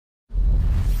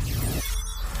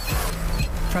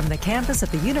From the campus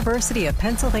of the University of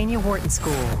Pennsylvania Wharton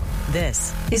School,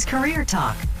 this is Career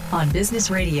Talk on Business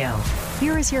Radio.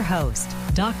 Here is your host,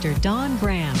 Dr. Dawn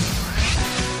Graham.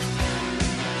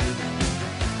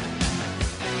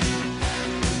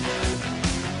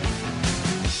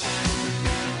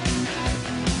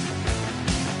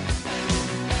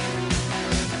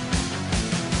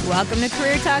 Welcome to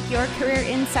Career Talk, your career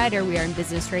insider. We are in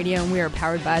Business Radio, and we are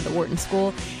powered by the Wharton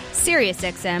School, Sirius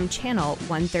XM Channel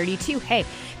 132. Hey,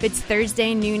 if it's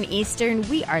Thursday, noon Eastern,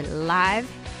 we are live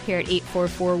here at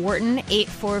 844 Wharton,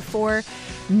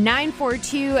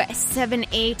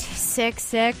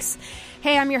 844-942-7866.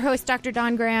 Hey, I'm your host, Dr.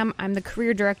 Dawn Graham. I'm the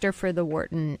career director for the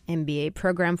Wharton MBA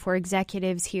program for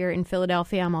executives here in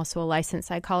Philadelphia. I'm also a licensed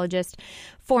psychologist,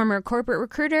 former corporate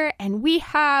recruiter, and we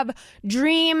have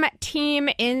Dream Team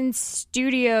in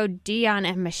studio, Dion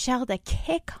and Michelle, to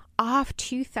kick off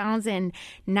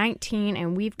 2019,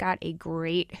 and we've got a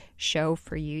great show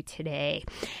for you today.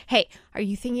 Hey, are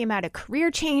you thinking about a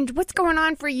career change? What's going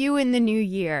on for you in the new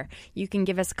year? You can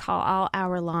give us a call all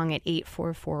hour long at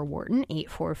 844-WHARTON,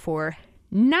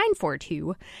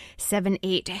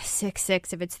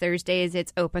 844-942-7866. If it's Thursdays,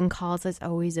 it's open calls as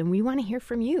always, and we want to hear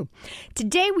from you.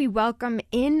 Today, we welcome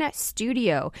in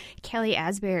studio Kelly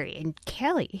Asbury, and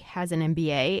Kelly has an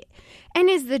MBA and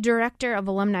is the Director of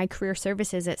Alumni Career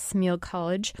Services at Smeal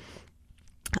College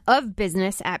of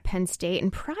Business at Penn State.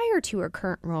 And prior to her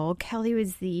current role, Kelly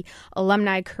was the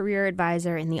Alumni Career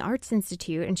Advisor in the Arts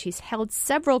Institute, and she's held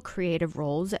several creative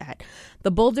roles at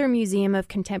the Boulder Museum of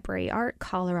Contemporary Art,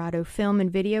 Colorado Film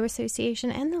and Video Association,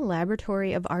 and the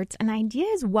Laboratory of Arts and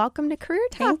Ideas. Welcome to Career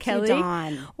Talk, Kelly. Thank you,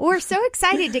 Dawn. We're so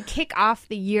excited to kick off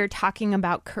the year talking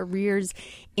about careers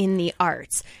in the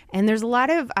arts. And there's a lot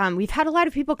of, we've had a lot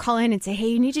of people call in and say, hey,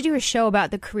 you need to do a show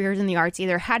about the careers in the arts,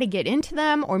 either how to get into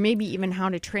them or maybe even how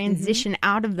to transition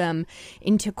out of them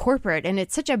into corporate. And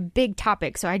it's such a big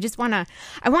topic. So I want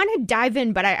to dive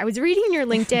in, but I was reading your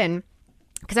LinkedIn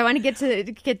because I want to get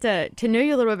to know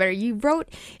you a little bit better. You wrote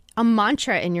a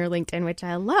mantra in your LinkedIn, which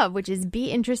I love, which is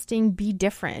be interesting, be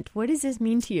different. What does this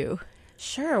mean to you?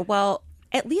 Sure. Well,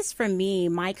 at least for me,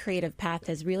 my creative path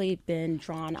has really been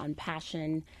drawn on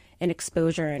passion and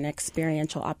exposure and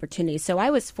experiential opportunities. So I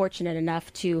was fortunate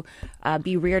enough to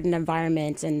be reared in an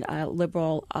environment in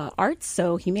liberal arts,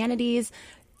 so humanities,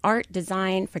 art,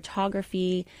 design,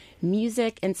 photography,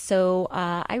 music. And so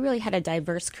I really had a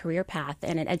diverse career path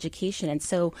and an education. And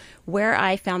so where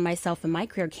I found myself in my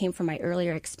career came from my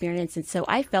earlier experience. And so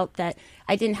I felt that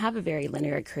I didn't have a very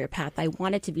linear career path. I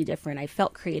wanted to be different. I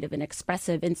felt creative and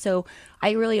expressive. And so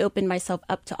I really opened myself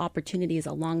up to opportunities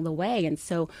along the way. And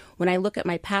so when I look at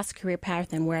my past career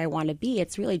path and where I want to be,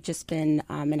 it's really just been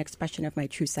an expression of my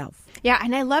true self. Yeah,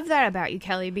 and I love that about you,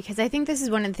 Kelly, because I think this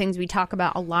is one of the things we talk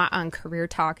about a lot on Career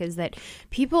Talk is that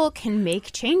people can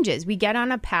make changes. We get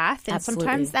on a path, and Absolutely.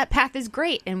 Sometimes that path is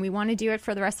great, and we want to do it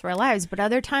for the rest of our lives. But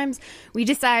other times we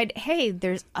decide, hey,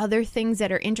 there's other things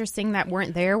that are interesting that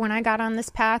weren't there when I got on this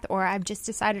path, or I've just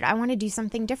decided I want to do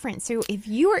something different. So if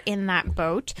you are in that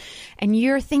boat and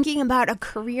you're thinking about a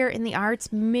career in the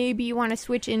arts, maybe you want to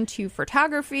switch into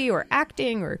photography or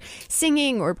acting or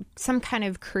singing or some kind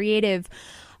of creative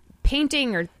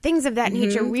painting or things of that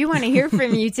nature, we want to hear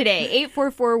from you today.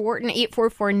 844-WHARTON,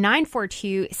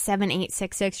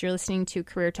 844-942-7866. You're listening to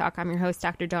Career Talk. I'm your host,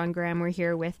 Dr. Dawn Graham. We're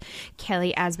here with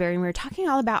Kelly Asbury, and we're talking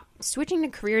all about switching to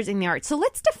careers in the arts. So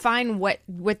let's define what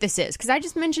this is, because I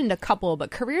just mentioned a couple, but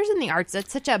careers in the arts,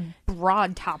 that's such a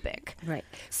broad topic. Right.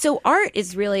 So art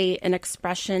is really an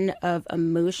expression of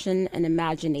emotion and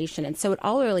imagination. And so it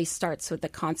all really starts with the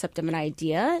concept of an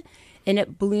idea, and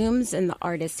it blooms in the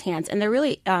artist's hands. And there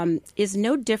really is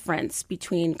no difference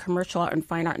between commercial art and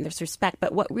fine art in this respect.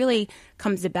 But what really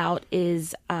comes about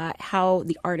is how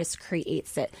the artist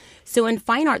creates it. So in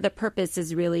fine art, the purpose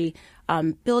is really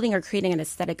building or creating an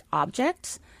aesthetic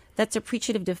object that's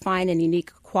appreciative, defined, and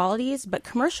unique qualities. But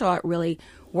commercial art really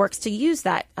works to use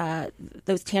that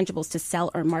those tangibles to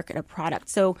sell or market a product.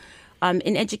 So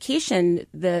in education,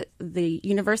 the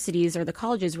universities or the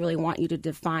colleges really want you to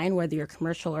define whether you're a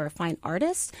commercial or a fine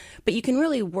artist, but you can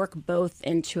really work both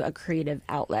into a creative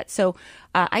outlet. So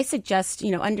I suggest,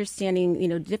 understanding,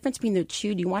 the difference between the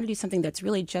two. Do you want to do something that's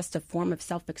really just a form of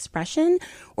self-expression,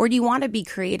 or do you want to be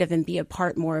creative and be a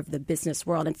part more of the business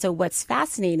world? And so what's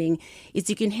fascinating is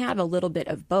you can have a little bit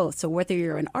of both. So whether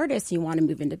you're an artist and you want to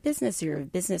move into business, or you're a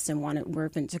business and want to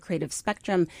move into creative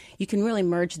spectrum, you can really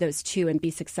merge those two and be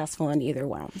successful in either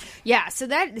one. Yeah, so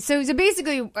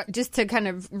basically, just to kind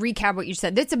of recap what you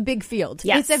said, that's a big field.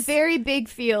 Yes. It's a very big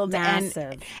field.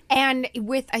 Massive. And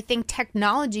with, I think,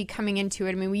 technology coming into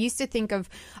it, I mean, we used to think of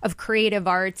creative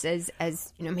arts as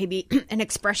maybe an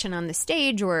expression on the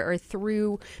stage or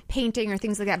through painting or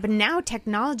things like that. But now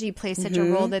technology plays such a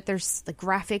role that there's the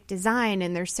graphic design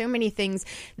and there's so many things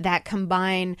that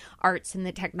combine arts and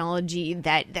the technology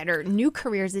that are new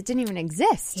careers that didn't even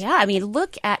exist. Yeah, I mean,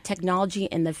 look at technology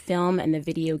in the film and the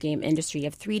video game industry. You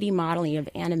have 3D modeling, you have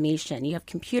animation, you have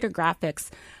computer graphics,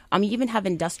 you even have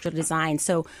industrial design.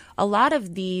 So a lot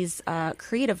of these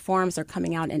creative forms are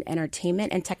coming out in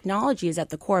entertainment, and technology is at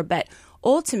the core. But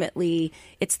ultimately,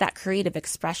 it's that creative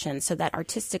expression, so that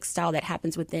artistic style that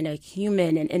happens within a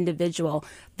human and individual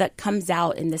that comes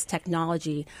out in this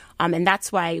technology. And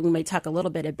that's why we may talk a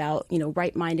little bit about,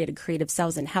 right-minded and creative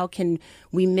selves and how can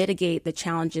we mitigate the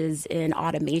challenges in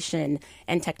automation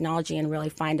and technology and really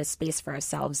find a space for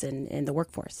ourselves in the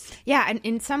workforce. Yeah, and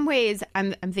in some ways,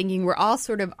 I'm thinking we're all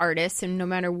sort of artists, and no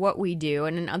matter what we do,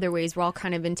 and in other ways, we're all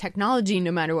kind of in technology,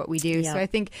 no matter what we do. Yeah. So I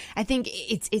think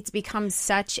it's become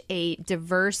such a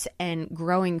diverse and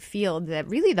growing field that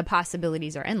really the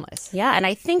possibilities are endless. Yeah, and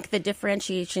I think the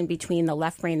differentiation between the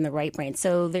left brain and the right brain.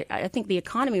 So I think the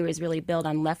economy was really built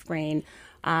on left brain,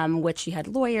 which you had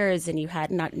lawyers and you had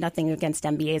nothing against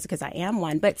MBAs because I am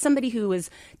one, but somebody who was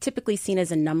typically seen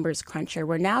as a numbers cruncher,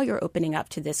 where now you're opening up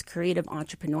to this creative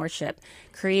entrepreneurship,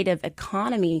 creative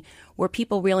economy where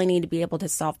people really need to be able to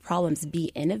solve problems,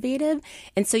 be innovative.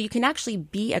 And so you can actually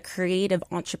be a creative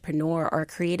entrepreneur or a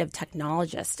creative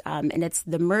technologist. And it's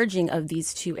the merging of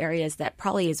these two areas that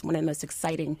probably is one of the most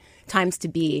exciting times to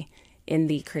be in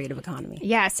the creative economy.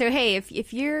 Yeah. So, hey,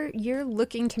 if you're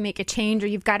looking to make a change, or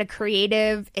you've got a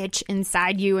creative itch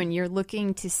inside you and you're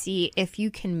looking to see if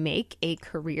you can make a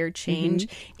career change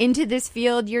into this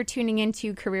field, you're tuning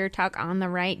into Career Talk on the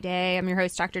right day. I'm your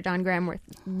host, Dr. Dawn Graham. We're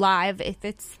live if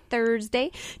it's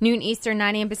Thursday, noon Eastern,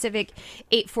 9 a.m. Pacific,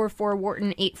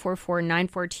 844-WHARTON,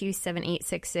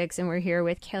 844-942-7866. And we're here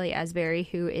with Kelly Asbury,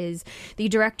 who is the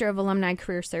Director of Alumni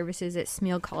Career Services at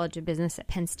Smeal College of Business at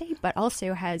Penn State, but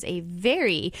also has a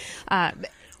very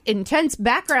intense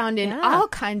background in all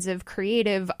kinds of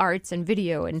creative arts and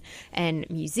video and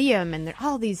museum and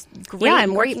all these great Yeah,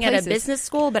 I'm great working places. at a business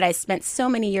school, but I spent so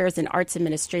many years in arts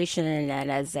administration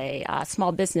and as a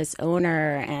small business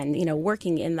owner and,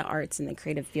 working in the arts and the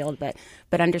creative field, but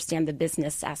understand the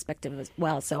business aspect of it as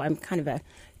well. So I'm kind of a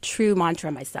true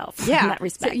mantra myself in that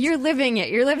respect. So you're living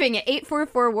it.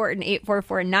 844-WHARTON,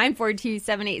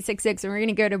 844-942-7866. And we're going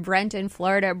to go to Brent in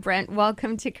Florida. Brent,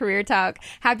 welcome to Career Talk.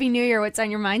 Happy New Year. What's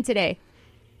on your mind today?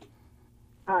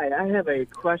 Hi, I have a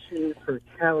question for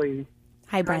Kelly.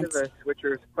 Hi, Brent. Kind of a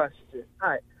switcher's question.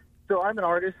 Hi. So I'm an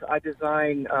artist. I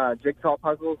design jigsaw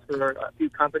puzzles for a few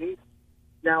companies.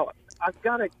 Now, I've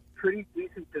got a pretty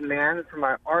decent demand for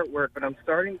my artwork, but I'm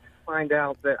starting to find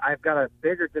out that I've got a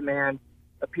bigger demand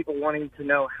of people wanting to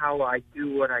know how I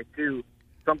do what I do.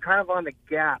 So I'm kind of on the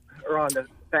gap or on the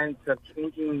fence of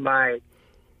changing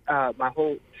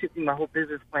shifting my whole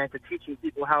business plan to teaching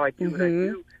people how I do what I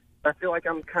do. I feel like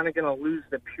I'm kind of going to lose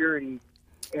the purity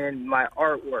in my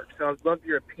artwork. So I'd love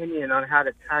your opinion on how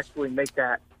to tactfully make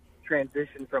that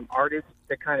transition from artist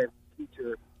to kind of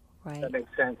teacher. Right. If that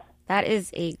makes sense. That is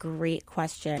a great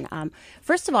question.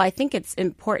 First of all, I think it's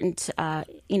important,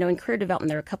 in career development,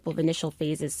 there are a couple of initial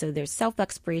phases. So there's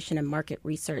self-exploration and market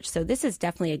research. So this is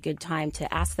definitely a good time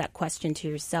to ask that question to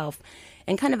yourself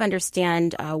and kind of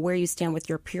understand where you stand with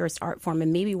your purest art form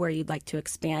and maybe where you'd like to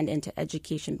expand into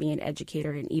education, being an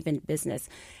educator, and even business.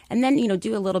 And then,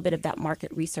 do a little bit of that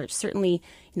market research. Certainly,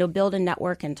 build a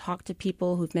network and talk to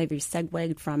people who've maybe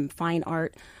segued from fine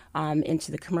art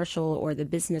into the commercial or the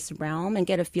business realm and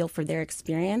get a feel for their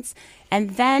experience,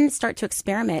 and then start to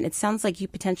experiment. It sounds like you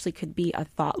potentially could be a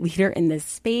thought leader in this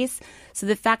space. So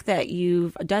the fact that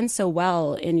you've done so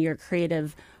well in your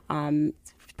creative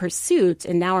pursuit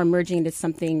and now are merging into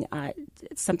something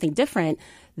different,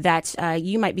 that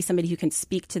you might be somebody who can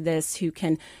speak to this, who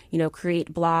can,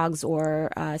 create blogs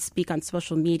or speak on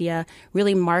social media,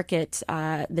 really market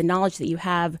the knowledge that you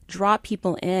have, draw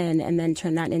people in, and then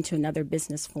turn that into another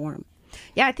business form.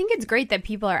 Yeah, I think it's great that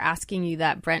people are asking you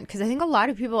that, Brent, because I think a lot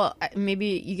of people,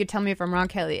 maybe you could tell me if I'm wrong,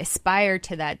 Kelly, aspire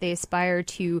to that. They aspire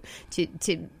to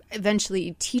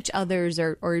eventually teach others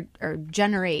or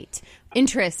generate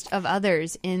interest of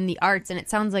others in the arts. And it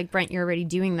sounds like, Brent, you're already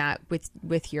doing that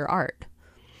with your art.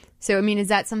 So, is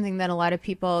that something that a lot of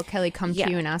people, Kelly, come to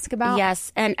you and ask about?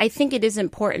 Yes, and I think it is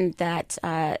important that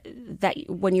that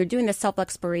when you're doing the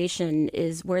self-exploration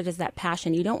is where does that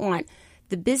passion, you don't want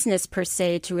the business per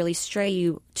se to really stray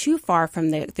you too far from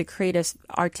the creative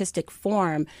artistic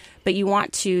form, but you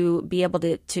want to be able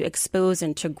to expose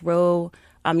and to grow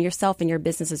yourself and your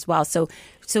business as well. So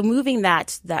moving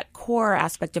that core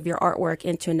aspect of your artwork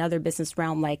into another business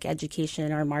realm like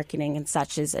education or marketing and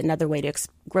such is another way to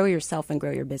grow yourself and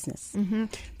grow your business. Mm-hmm.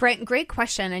 Brent, great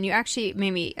question. And you actually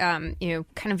made me, kind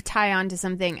of tie on to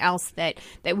something else that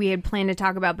we had planned to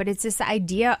talk about. But it's this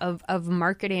idea of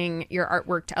marketing your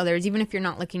artwork to others, even if you're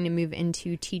not looking to move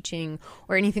into teaching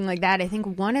or anything like that. I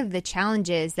think one of the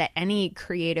challenges that any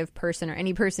creative person or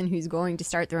any person who's going to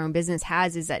start their own business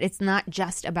has is that it's not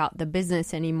just about the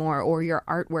business anymore or your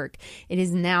artwork. It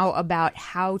is now about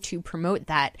how to promote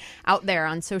that out there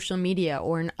on social media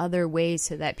or in other ways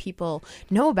so that people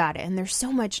know about it. And there's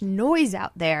so much noise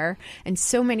out there and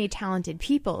so many talented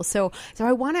people. So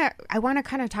I want to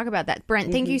kind of talk about that.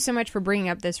 Brent, thank you so much for bringing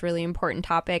up this really important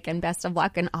topic, and best of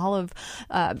luck in all of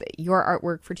your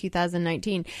artwork for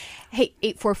 2019. Hey,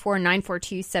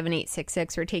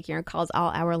 844-942-7866. We're taking your calls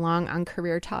all hour long on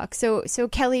Career Talk. So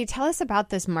Kelly, tell us about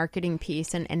this marketing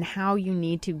piece and how you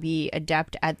need to be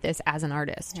adept at this as an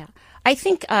artist. Yeah. I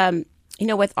think,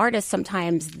 with artists,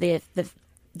 sometimes the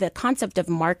concept of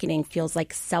marketing feels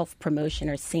like self-promotion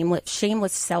or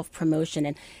shameless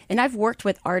self-promotion. And I've worked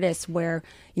with artists where,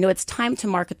 it's time to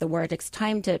market the work. It's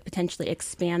time to potentially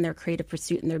expand their creative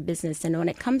pursuit in their business. And when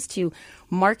it comes to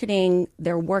marketing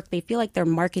their work, they feel like they're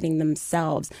marketing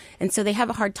themselves. And so they have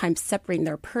a hard time separating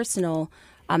their personal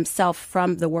self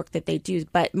from the work that they do.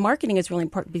 But marketing is really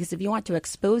important because if you want to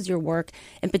expose your work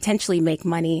and potentially make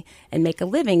money and make a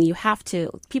living,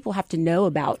 people have to know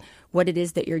about what it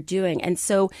is that you're doing. And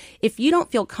so if you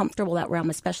don't feel comfortable that realm,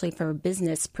 especially from a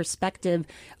business perspective,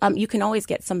 you can always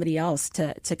get somebody else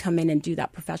to come in and do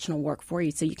that professional work for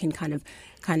you. So you can kind of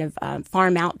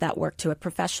farm out that work to a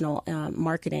professional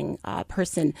marketing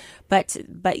person. But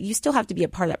you still have to be a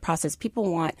part of that process.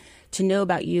 People want to know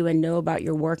about you and know about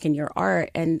your work and your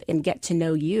art and get to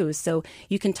know you. So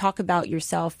you can talk about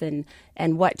yourself and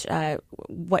what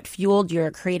fueled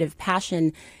your creative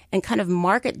passion and kind of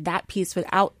market that piece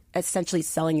without essentially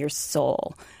selling your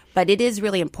soul. But it is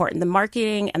really important. The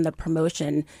marketing and the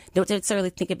promotion, don't necessarily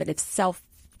think of it as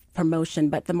self-promotion,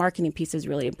 but the marketing piece is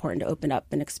really important to open up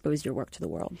and expose your work to the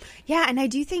world. Yeah, and I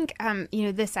do think,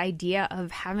 this idea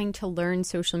of having to learn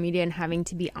social media and having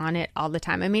to be on it all the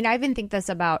time. I mean, I even think this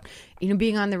about,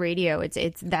 being on the radio.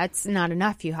 That's not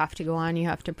enough. You have to go on. You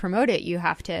have to promote it. You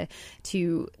have to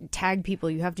tag people.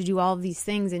 You have to do all of these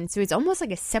things. And so it's almost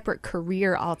like a separate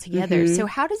career altogether. Mm-hmm. So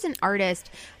how does an artist,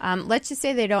 let's just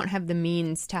say they don't have the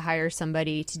means to hire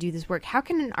somebody to do this work. How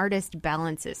can an artist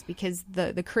balance this? Because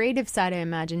the creative side, I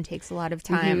imagine, takes a lot of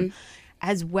time. Mm-hmm.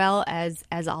 As well as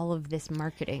all of this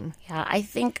marketing. Yeah, I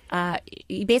think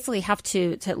you basically have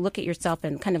to look at yourself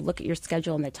and kind of look at your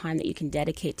schedule and the time that you can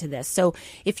dedicate to this. So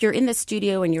if you're in the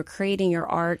studio and you're creating your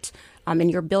art, and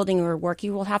you're building your work,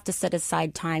 you will have to set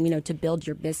aside time, to build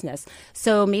your business.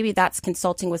 So maybe that's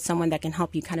consulting with someone that can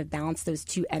help you kind of balance those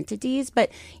two entities. But,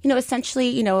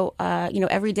 essentially,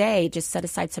 every day, just set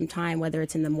aside some time, whether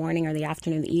it's in the morning or the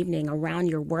afternoon, the evening, around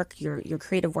your work, your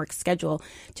creative work schedule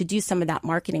to do some of that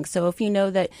marketing. So if you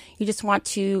know that you just want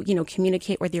to,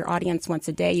 communicate with your audience once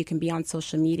a day, you can be on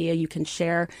social media, you can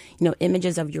share,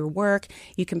 images of your work,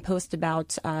 you can post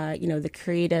about, the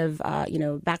creative,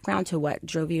 background to what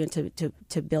drove you into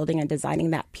to building and designing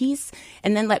that piece,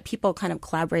 and then let people kind of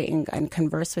collaborate and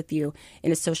converse with you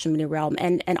in a social media realm.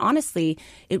 And honestly,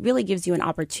 it really gives you an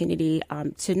opportunity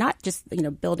to not just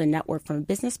build a network from a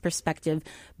business perspective,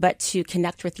 but to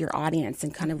connect with your audience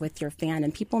and kind of with your fan.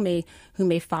 And people who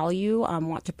may follow you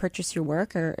want to purchase your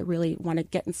work or really want to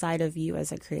get inside of you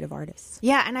as a creative artist.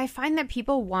 Yeah, and I find that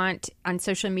people want on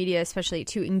social media, especially,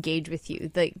 to engage with you.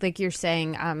 Like you're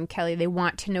saying, Kelly, they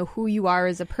want to know who you are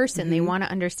as a person. Mm-hmm. They want to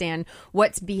understand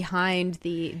what's behind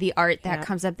the art that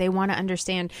comes up. They want to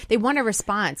understand. They want a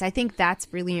response. I think that's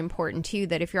really important too,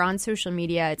 that if you're on social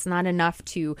media, it's not enough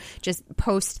to just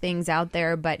post things out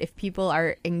there, but if people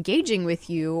are engaging with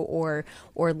you or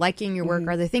liking your work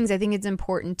or other things, I think it's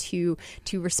important to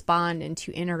respond and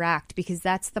to interact, because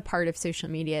that's the part of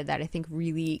social media that I think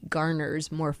really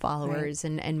garners more followers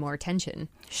and more attention.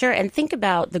 Sure. And think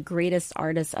about the greatest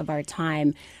artists of our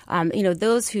time,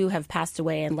 those who have passed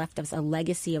away and left us a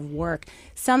legacy of work.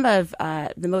 Some of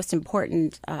the most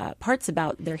important parts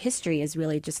about their history is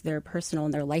really just their personal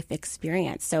and their life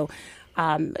experience. So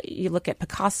you look at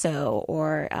Picasso,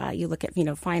 or you look at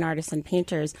fine artists and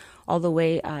painters, all the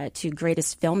way to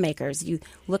greatest filmmakers. You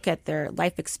look at their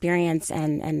life experience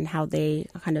and how they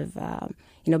kind of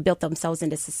built themselves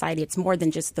into society. It's more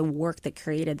than just the work that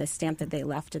created the stamp that they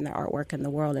left in their artwork in the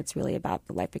world. It's really about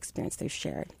the life experience they've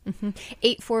shared.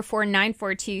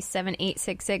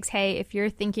 844-942-7866. Hey, if you're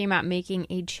thinking about making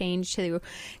a change to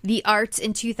the arts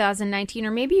in 2019,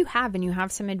 or maybe you have and you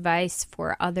have some advice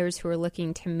for others who are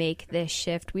looking to make this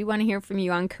shift, we want to hear from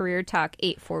you on Career Talk.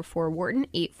 844-WHARTON,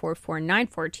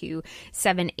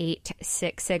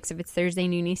 844-942-7866. If it's Thursday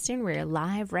noon Eastern, we're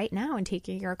live right now and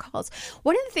taking your calls.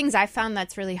 One of the things I found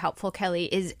that's really helpful, Kelly,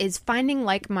 is finding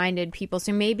like-minded people.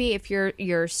 So maybe if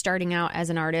you're starting out as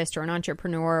an artist or an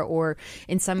entrepreneur or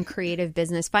in some creative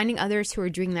business, finding others who are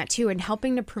doing that too and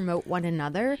helping to promote one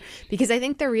another, because I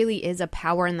think there really is a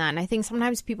power in that. And I think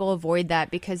sometimes people avoid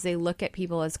that because they look at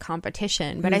people as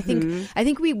competition. But I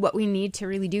think what we need to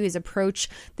really do is approach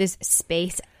this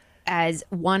space as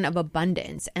one of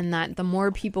abundance, and that the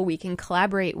more people we can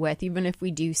collaborate with, even if we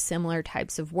do similar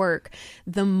types of work,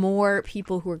 the more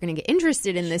people who are going to get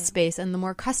interested in this space and the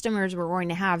more customers we're going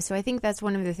to have. So I think that's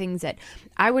one of the things that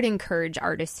I would encourage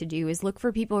artists to do, is look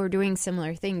for people who are doing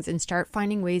similar things and start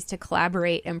finding ways to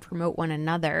collaborate and promote one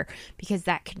another, because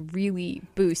that can really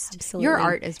boost your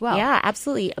art as well. Yeah,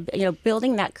 absolutely.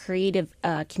 Building that creative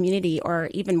community,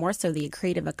 or even more so the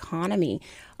creative economy.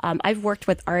 I've worked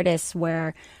with artists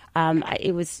where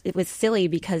it was silly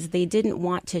because they didn't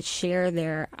want to share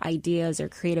their ideas or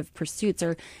creative pursuits,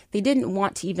 or they didn't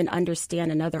want to even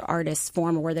understand another artist's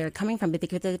form or where they're coming from,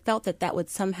 because they felt that would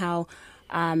somehow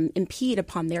impede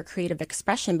upon their creative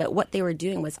expression. But what they were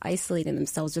doing was isolating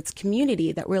themselves with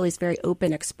community that really is very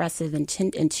open, expressive, and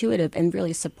intuitive, and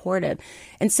really supportive.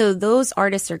 And so those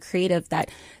artists or creative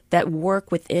that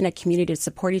work within a community to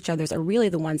support each other are really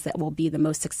the ones that will be the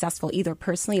most successful, either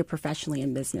personally or professionally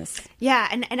in business. Yeah,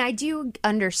 and I do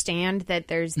understand that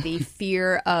there's the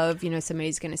fear of,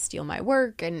 somebody's going to steal my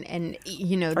work and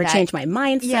or change my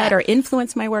mindset or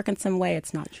influence my work in some way.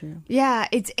 It's not true. Yeah,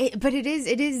 but it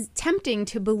is tempting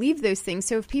to believe those things.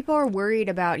 So if people are worried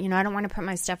about, I don't want to put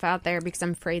my stuff out there because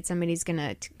I'm afraid somebody's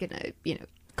gonna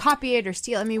copy it or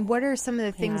steal. I mean, what are some of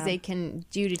the things they can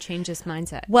do to change this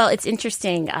mindset? Well, it's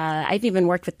interesting. I've even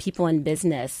worked with people in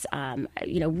business,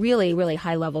 really, really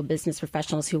high-level business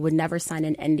professionals who would never sign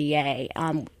an NDA.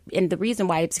 And the reason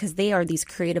why is because they are these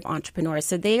creative entrepreneurs.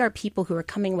 So they are people who are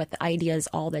coming with ideas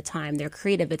all the time. They're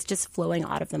creative. It's just flowing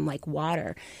out of them like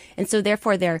water. And so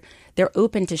therefore they're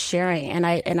open to sharing. And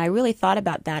I really thought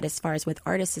about that as far as with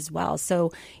artists as well.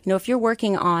 So, if you're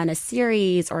working on a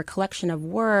series or a collection of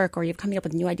work, or you're coming up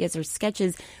with new ideas or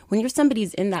sketches, when you're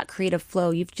somebody's in that creative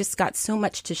flow, you've just got so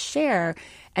much to share.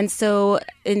 And so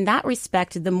in that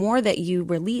respect, the more that you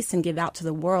release and give out to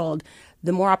the world,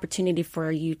 the more opportunity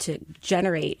for you to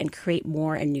generate and create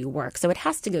more and new work. So it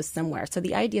has to go somewhere. So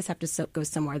the ideas have to go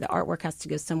somewhere. The artwork has to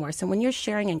go somewhere. So when you're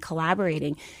sharing and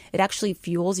collaborating, it actually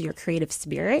fuels your creative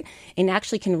spirit and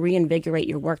actually can reinvigorate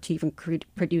your work to even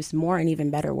produce more and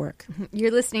even better work. You're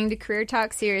listening to Career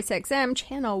Talk, Sirius XM,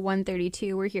 Channel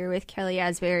 132. We're here with Kelly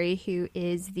Asbury, who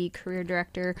is the Career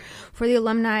Director for the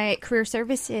Alumni Career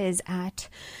Services at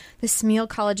the Smeal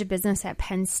College of Business at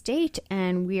Penn State,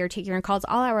 and we are taking your calls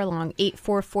all hour long,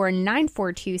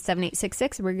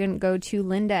 844-942-7866. We're going to go to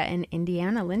Linda in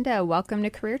Indiana. Linda, welcome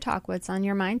to Career Talk. What's on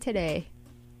your mind today?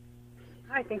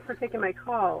 Hi, thanks for taking my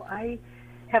call. I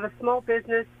have a small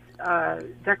business,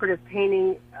 decorative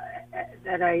painting,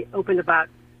 that I opened about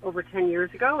over 10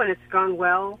 years ago, and it's gone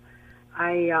well.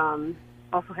 I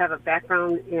also have a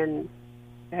background in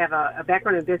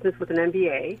business with an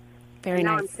MBA. Very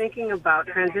nice. Now I'm thinking about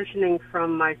transitioning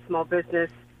from my small business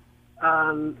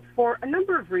for a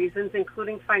number of reasons,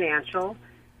 including financial.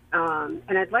 And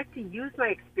I'd like to use my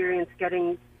experience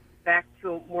getting back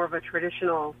to more of a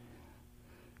traditional,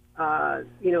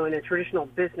 in a traditional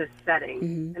business setting.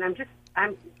 Mm-hmm.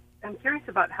 And I'm curious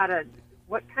about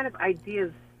what kind of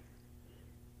ideas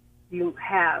you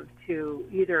have to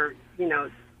either,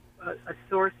 a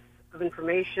source of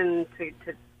information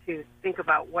to think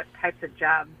about what types of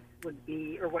jobs would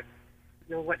be, or what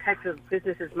types of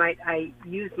businesses might I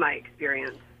use my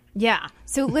experience. Yeah.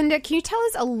 So, Linda, can you tell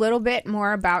us a little bit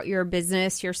more about your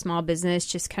business, your small business,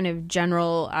 just kind of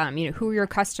general, who are your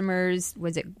customers?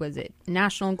 Was it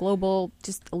national, global?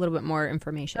 Just a little bit more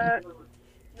information.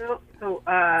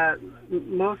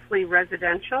 Mostly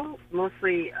residential,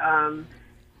 mostly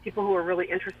people who are really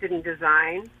interested in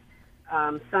design,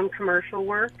 some commercial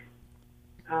work,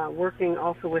 working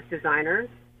also with designers.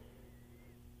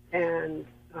 And,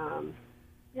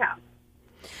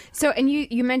 So, and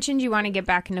you mentioned you want to get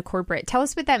back into corporate. Tell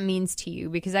us what that means to you,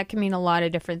 because that can mean a lot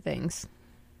of different things.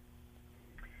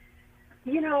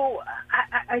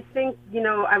 I think,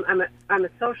 I'm a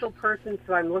social person,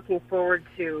 so I'm looking forward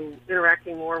to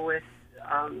interacting more with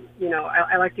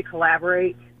I like to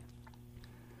collaborate.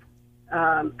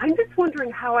 I'm just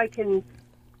wondering how I can.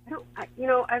 I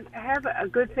have a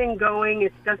good thing going.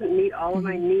 It doesn't meet all of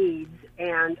my needs,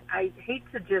 and I hate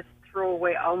to just throw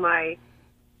away all my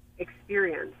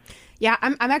experience. Yeah,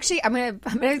 I'm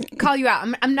gonna call you out.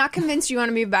 I'm not convinced you want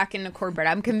to move back into corporate.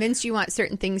 I'm convinced you want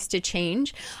certain things to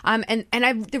change.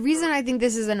 The reason I think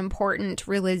this is an important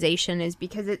realization is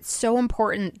because it's so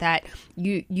important that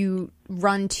you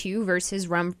run to versus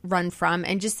run from.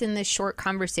 And just in this short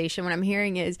conversation, what I'm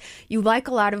hearing is you like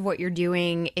a lot of what you're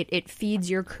doing. It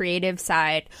feeds your creative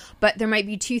side, but there might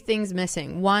be two things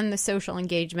missing. One, the social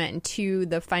engagement, and two,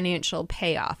 the financial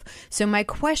payoff. So my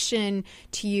question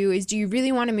to you is, do you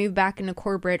really want to move back into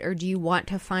corporate, or do you want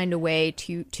to find a way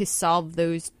to solve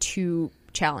those two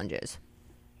challenges?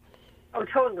 Oh,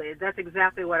 totally. That's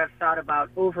exactly what I've thought about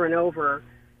over and over.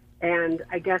 And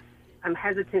I guess I'm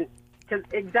hesitant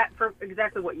for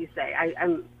exactly what you say.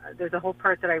 There's a whole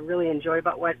part that I really enjoy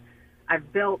about what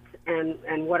I've built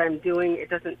and what I'm doing. It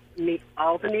doesn't meet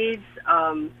all the needs.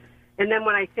 And then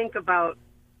when I think about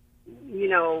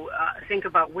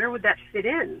where would that fit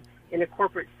in a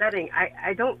corporate setting,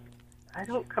 I don't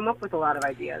come up with a lot of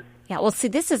ideas. Yeah, well, see,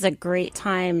 this is a great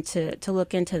time to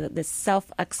look into this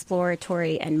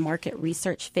self-exploratory and market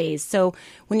research phase. So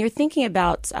when you're thinking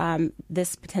about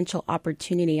this potential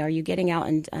opportunity, are you getting out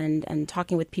and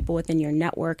talking with people within your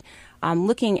network,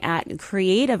 looking at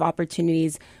creative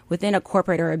opportunities within a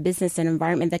corporate or a business and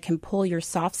environment that can pull your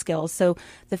soft skills? So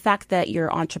the fact that you're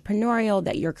entrepreneurial,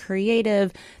 that you're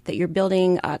creative, that you're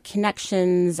building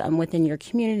connections within your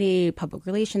community, public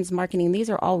relations, marketing, these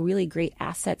are all really great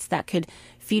assets that could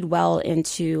feed well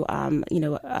into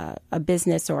a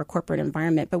business or a corporate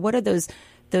environment. But what are those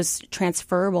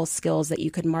transferable skills that you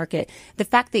could market? The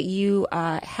fact that you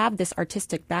have this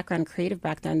artistic background, creative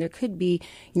background, there could be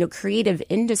creative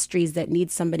industries that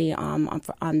need somebody on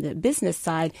the business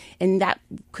side, and that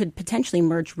could potentially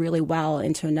merge really well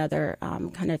into another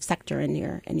kind of sector in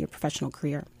your professional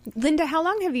career. Linda, how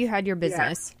long have you had your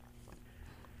business? Yeah.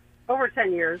 Over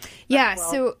 10 years. Yeah.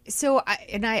 Well. So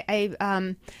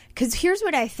because here's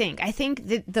what I think. I think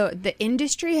that the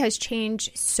industry has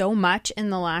changed so much in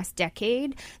the last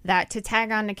decade that, to tag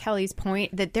on to Kelly's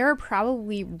point, that there are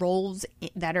probably roles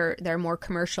that are more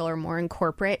commercial or more in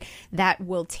corporate that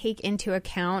will take into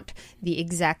account the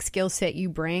exact skill set you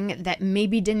bring that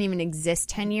maybe didn't even exist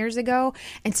 10 years ago.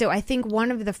 And so I think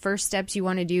one of the first steps you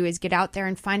want to do is get out there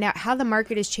and find out how the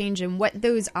market has changed and what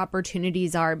those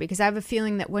opportunities are, because I have a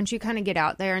feeling that once you kind of get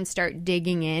out there and start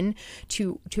digging in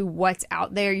to what's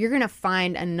out there, you're going to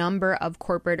find a number of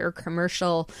corporate or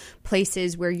commercial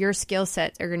places where your skill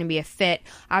sets are going to be a fit.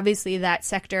 Obviously, that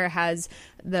sector has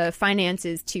the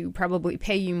finances to probably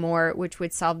pay you more, which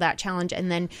would solve that challenge.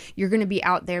 And then you're going to be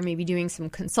out there maybe doing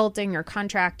some consulting or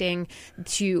contracting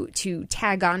to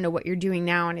tag on to what you're doing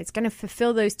now. And it's going to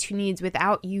fulfill those two needs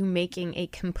without you making a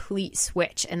complete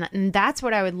switch. And that's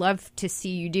what I would love to see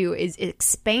you do, is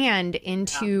expand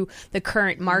into the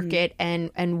current market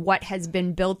and what has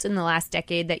been built in the last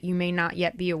decade that you may not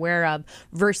yet be aware of,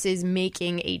 versus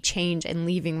making a change and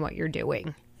leaving what you're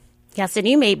doing. Yes, and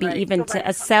you may be even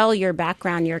to sell your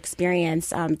background, your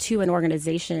experience to an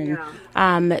organization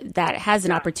that has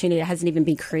an opportunity that hasn't even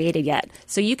been created yet.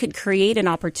 So you could create an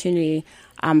opportunity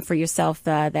for yourself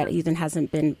that even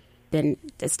hasn't been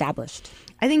established.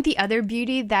 I think the other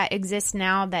beauty that exists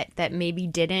now that maybe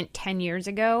didn't 10 years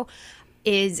ago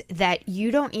is that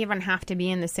you don't even have to be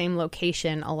in the same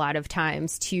location a lot of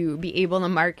times to be able to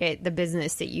market the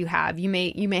business that you have. You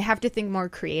may have to think more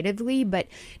creatively, but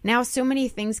now so many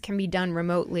things can be done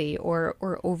remotely or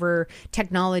over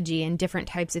technology and different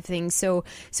types of things. So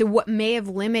what may have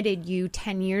limited you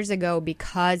 10 years ago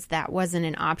because that wasn't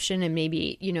an option, and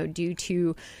maybe due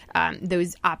to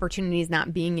those opportunities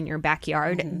not being in your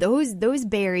backyard, those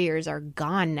barriers are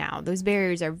gone now. Those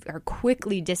barriers are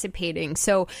quickly dissipating.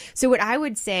 So what I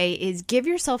would say is give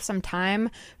yourself some time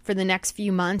for the next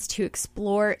few months to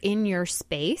explore in your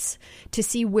space to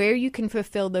see where you can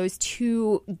fulfill those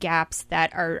two gaps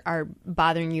that are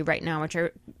bothering you right now, which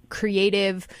are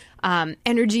creative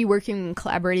energy, working and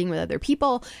collaborating with other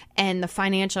people, and the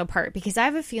financial part, because I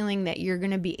have a feeling that you're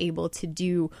going to be able to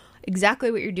do exactly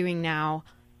what you're doing now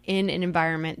in an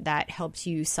environment that helps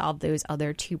you solve those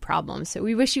other two problems. So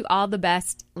we wish you all the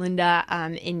best, Linda,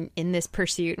 in this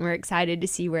pursuit, and we're excited to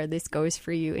see where this goes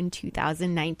for you in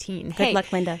 2019. Good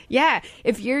luck, Linda. Yeah,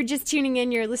 if you're just tuning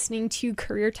in, you're listening to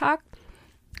Career Talk.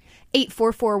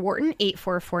 844-WHARTON,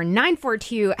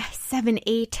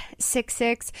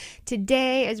 844-942-7866.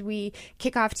 Today, as we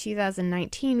kick off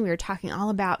 2019, we are talking all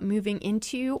about moving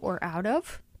into or out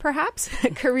of perhaps,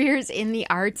 careers in the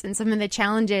arts and some of the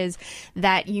challenges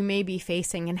that you may be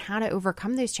facing and how to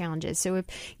overcome those challenges. So if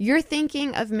you're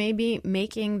thinking of maybe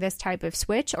making this type of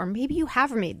switch, or maybe you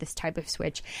have made this type of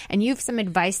switch and you have some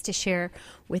advice to share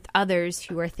with others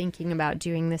who are thinking about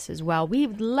doing this as well, we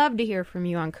would love to hear from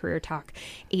you on Career Talk,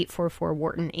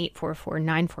 844-WHARTON,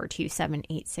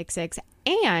 844-942-7866.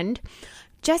 And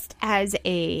just as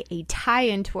a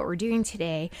tie-in to what we're doing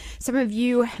today, some of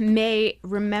you may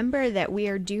remember that we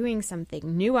are doing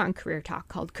something new on Career Talk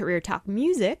called Career Talk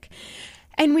Music.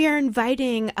 And we are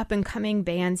inviting up-and-coming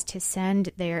bands to send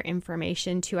their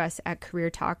information to us at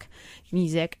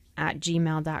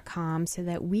careertalkmusic@gmail.com so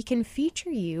that we can feature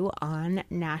you on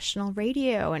national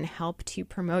radio and help to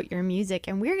promote your music.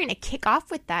 And we're going to kick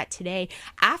off with that today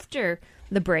after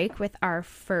the break with our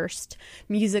first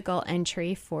musical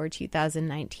entry for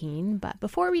 2019. But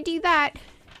before we do that,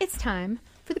 it's time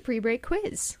for the pre-break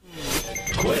quiz.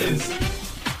 Quiz?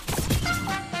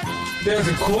 There's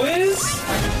a quiz?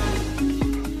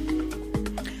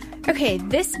 Okay,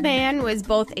 this man was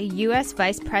both a U.S.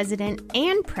 vice president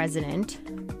and president,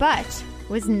 but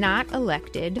was not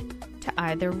elected to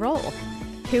either role.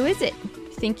 Who is it?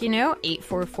 Think you know?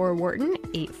 844-WHARTON,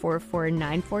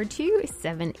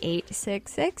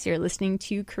 844-942-7866. You're listening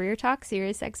to Career Talk,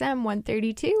 Sirius XM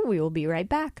 132. We will be right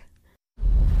back.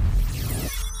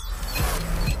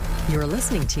 You're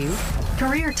listening to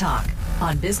Career Talk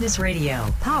on Business Radio,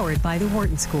 powered by the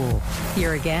Wharton School.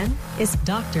 Here again is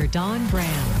Dr. Dawn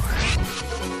Brown.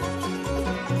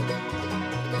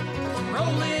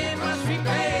 Rolling my sweet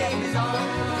baby's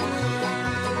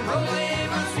arm. Rolling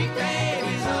my sweet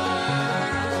baby's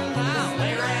arm. I'll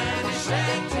lay around the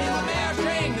shack till the mail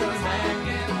train goes back.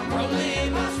 And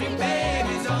rolling my sweet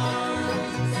baby's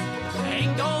arms.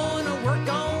 Ain't gonna work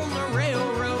on the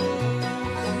railroad.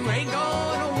 Ain't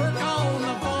gonna work on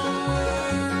the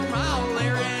farm. I'll lay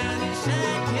around the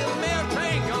shack till the mail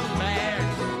train comes back.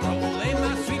 Rolling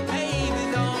my sweet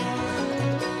baby's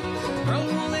arms.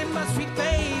 Rolling my sweet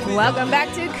baby's arms. Welcome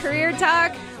back to Career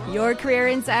Talk, your career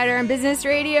insider on Business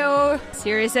Radio,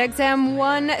 Sirius XM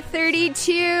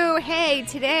 132. Hey,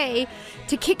 today,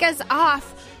 to kick us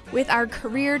off with our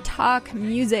Career Talk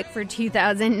music for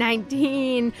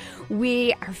 2019,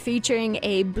 we are featuring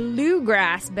a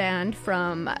bluegrass band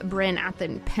from Bryn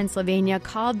Athyn, Pennsylvania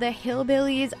called the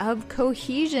Hillbillies of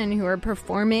Cohesion, who are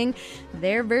performing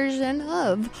their version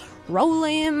of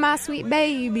Rolling My Sweet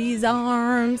Baby's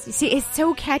Arms. You see, it's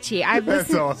so catchy.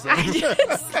 That's awesome.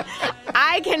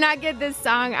 I cannot get this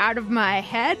song out of my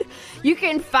head. You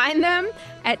can find them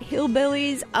at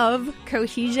Hillbillies of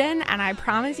Cohesion, and I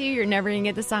promise you're never going to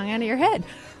get the song out of your head.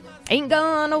 Ain't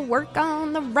gonna work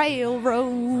on the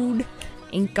railroad.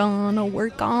 Ain't gonna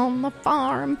work on the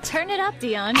farm. Turn it up,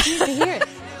 Dion. You need to hear it.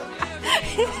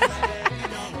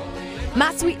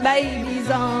 My sweet baby's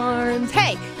arms.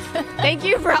 Hey, thank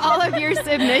you for all of your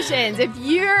submissions. If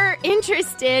you're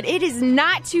interested, it is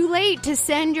not too late to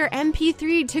send your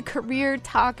MP3 to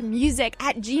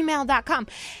careertalkmusic@gmail.com.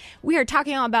 We are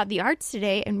talking all about the arts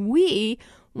today, and we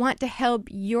want to help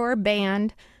your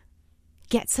band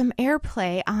get some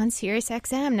airplay on Sirius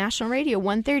XM National Radio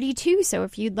 132. So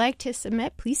if you'd like to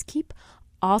submit, please keep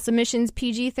all submissions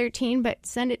PG-13, but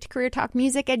send it to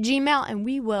careertalkmusic@gmail, and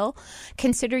we will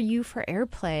consider you for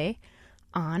airplay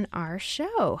on our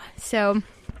show. So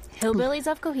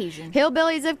Hillbillies of Cohesion.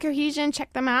 Hillbillies of Cohesion,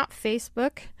 check them out,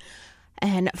 Facebook,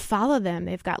 and follow them.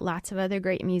 They've got lots of other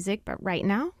great music, but right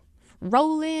now,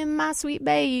 Rolling My Sweet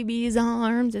Baby's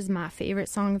Arms is my favorite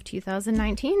song of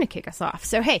 2019 to kick us off.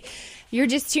 So, hey, you're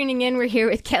just tuning in. We're here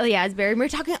with Kelly Asbury, and we're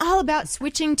talking all about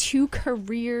switching to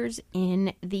careers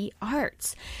in the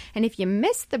arts. And if you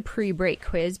missed the pre-break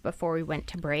quiz before we went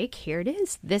to break, here it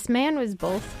is. This man was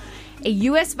both a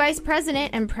U.S. vice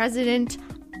president and president,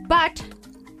 but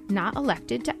not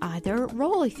elected to either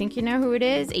role. You think you know who it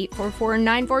is?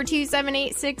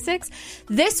 844-942-7866.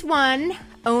 This one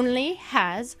only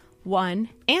has one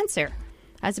answer,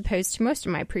 as opposed to most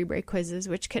of my pre-break quizzes,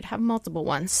 which could have multiple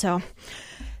ones. So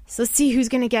let's see who's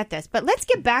going to get this. But let's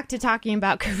get back to talking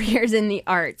about careers in the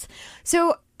arts.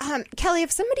 So, Kelly,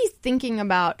 if somebody's thinking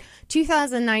about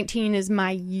 2019 is my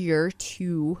year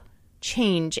to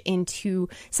change into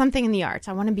something in the arts.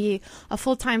 I want to be a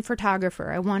full-time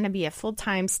photographer. I want to be a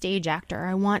full-time stage actor.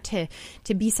 I want to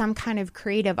be some kind of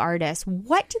creative artist.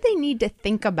 What do they need to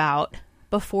think about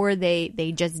before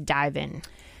they just dive in?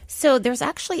 So there's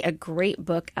actually a great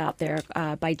book out there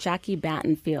by Jackie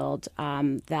Battenfield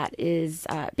that is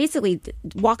basically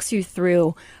walks you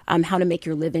through how to make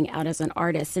your living out as an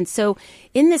artist. And so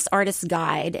in this artist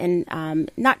guide, and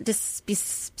not just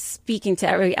speaking to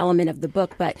every element of the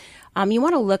book, but You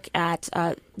want to look at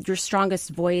your strongest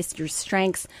voice, your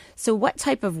strengths. So what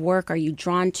type of work are you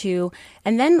drawn to?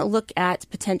 And then look at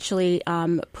potentially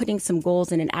putting some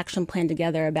goals and an action plan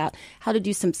together about how to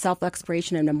do some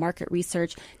self-exploration and market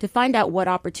research to find out what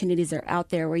opportunities are out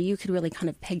there where you could really kind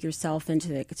of peg yourself into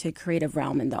the creative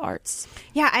realm in the arts.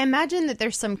 Yeah, I imagine that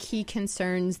there's some key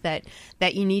concerns that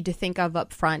you need to think of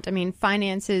up front. I mean,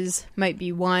 finances might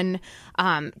be one,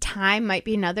 time might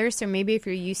be another. So maybe if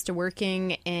you're used to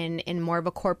working in more of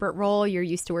a corporate role, you're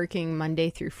used to working Monday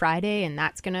through Friday, and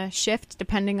that's going to shift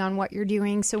depending on what you're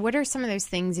doing. So what are some of those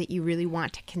things that you really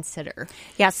want to consider?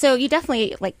 Yeah, so you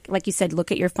definitely, like you said,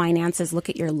 look at your finances, look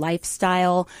at your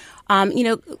lifestyle.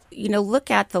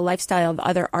 Look at the lifestyle of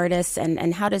other artists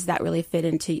and how does that really fit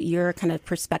into your kind of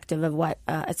perspective of what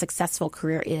a successful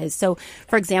career is. So,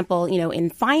 for example, in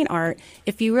fine art,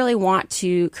 if you really want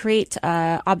to create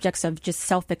objects of just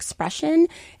self-expression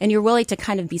and you're willing to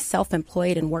kind of be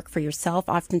self-employed and work for yourself,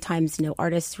 oftentimes,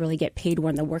 artists really get paid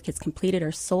when the work is completed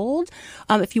or sold.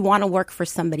 If you want to work for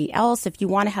somebody else, if you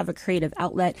want to have a creative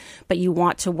outlet, but you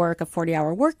want to work a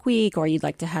 40-hour work week or you'd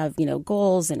like to have,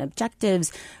 goals and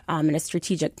objectives, and a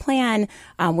strategic plan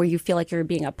where you feel like you're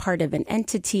being a part of an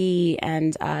entity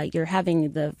and you're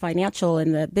having the financial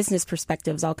and the business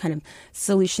perspectives all kind of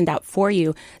solutioned out for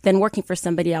you, then working for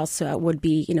somebody else would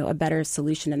be, a better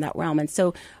solution in that realm. And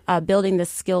so building the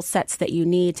skill sets that you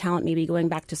need, talent, maybe going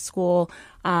back to school,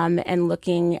 and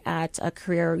looking at a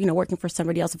career, working for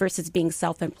somebody else versus being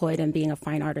self-employed and being a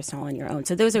fine artist all on your own.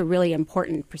 So those are really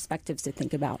important perspectives to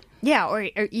think about. Yeah, or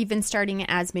even starting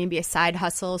as maybe a side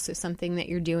hustle, so something that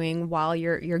you're doing while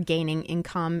you're gaining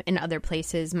income in other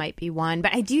places might be one.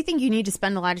 But I do think you need to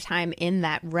spend a lot of time in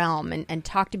that realm and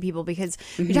talk to people because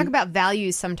we talk about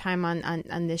values sometime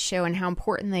on this show and how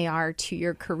important they are to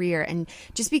your career. And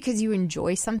just because you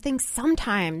enjoy something,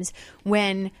 sometimes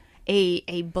when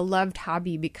a beloved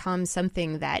hobby becomes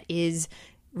something that is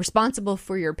responsible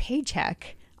for your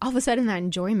paycheck, all of a sudden that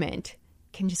enjoyment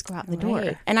can just go out the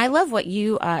door. And I love what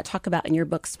you talk about in your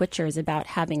book, Switchers, about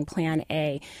having plan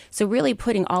A. So really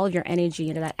putting all of your energy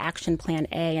into that action plan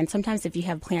A. And sometimes if you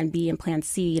have plan B and plan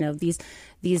C,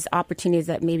 these opportunities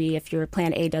that maybe if your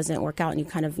plan A doesn't work out and you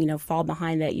kind of, fall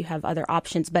behind that, you have other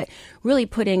options. But really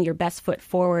putting your best foot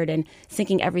forward and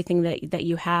sinking everything that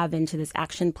you have into this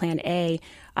action plan A,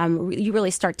 you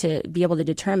really start to be able to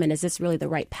determine, is this really the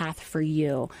right path for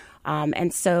you?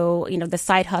 And so, the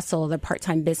side hustle, the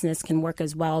part-time business can work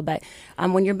as well. But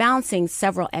when you're balancing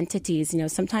several entities,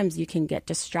 sometimes you can get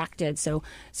distracted. So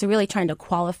really trying to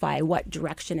qualify what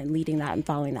direction and leading that and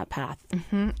following that path.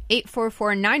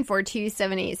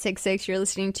 844-942-7866. You're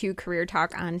listening to Career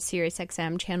Talk on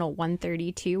SiriusXM Channel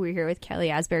 132. We're here with Kelly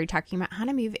Asbury talking about how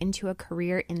to move into a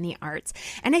career in the arts.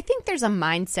 And I think there's a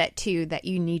mindset, too, that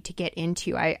you need to get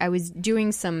into. I was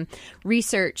doing some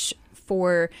research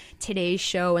for today's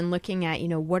show and looking at,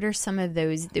 what are some of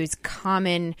those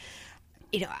common,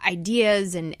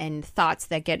 ideas and thoughts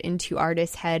that get into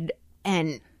artists' head.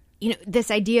 And, this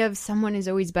idea of someone is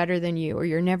always better than you, or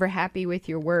you're never happy with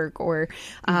your work, or,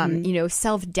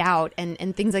 self-doubt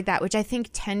and things like that, which I think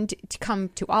tend to come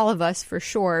to all of us for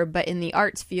sure. But in the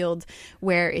arts field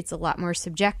where it's a lot more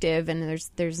subjective and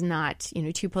there's not,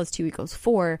 2 + 2 =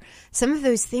 4, some of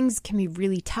those things can be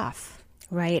really tough.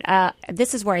 Right.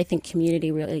 This is where I think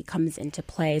community really comes into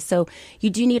play. So you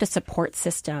do need a support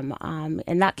system,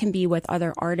 and that can be with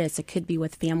other artists. It could be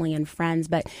with family and friends,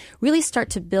 but really start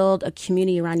to build a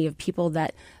community around you of people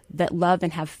that love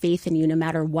and have faith in you no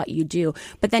matter what you do.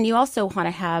 But then you also want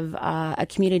to have a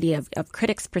community of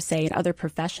critics, per se, and other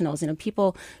professionals,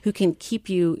 people who can keep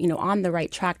you, on the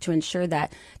right track to ensure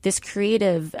that this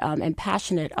creative and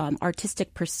passionate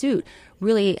artistic pursuit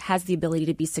really has the ability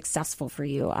to be successful for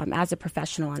you as a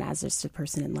professional and as just a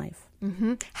person in life.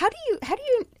 Mm-hmm. How do you,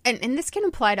 and this can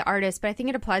apply to artists, but I think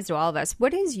it applies to all of us.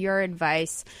 What is your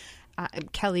advice,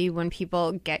 Kelly, when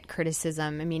people get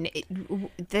criticism? I mean,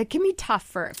 that can be tough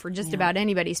for just about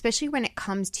anybody, especially when it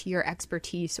comes to your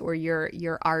expertise or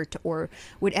your art or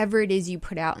whatever it is you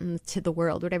put out into the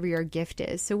world, whatever your gift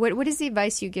is. So what is the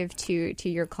advice you give to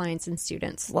your clients and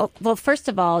students? Well, first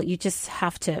of all, you just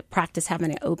have to practice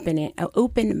having an open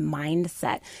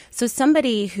mindset. So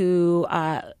somebody who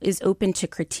is open to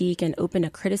critique and open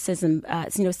to criticism,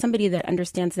 somebody that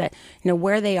understands that,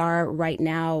 where they are right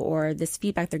now or this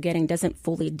feedback they're getting doesn't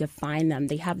fully define them.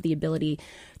 They have the ability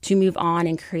to move on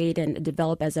and create and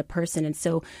develop as a person. And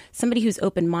so somebody who's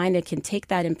open-minded can take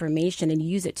that information and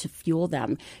use it to fuel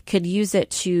them, could use it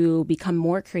to become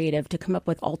more creative, to come up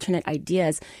with alternate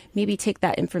ideas, maybe take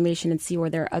that information and see where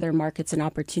there are other markets and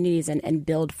opportunities and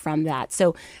build from that.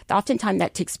 So oftentimes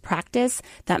that takes practice.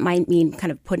 That might mean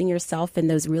kind of putting yourself in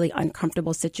those really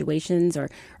uncomfortable situations or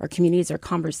communities or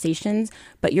conversations,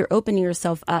 but you're opening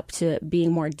yourself up to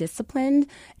being more disciplined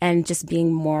and just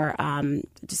being more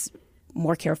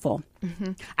more careful.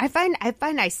 Mm-hmm. I find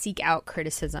I seek out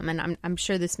criticism, and I'm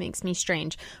sure this makes me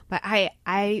strange, but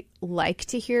I like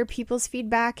to hear people's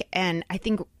feedback, and I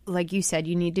think, like you said,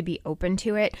 you need to be open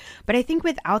to it. But I think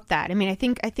without that, I mean, I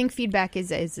think feedback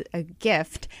is a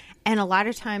gift, and a lot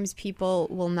of times people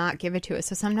will not give it to us.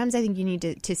 So sometimes I think you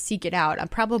need to seek it out.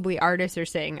 Probably artists are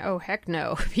saying, "Oh heck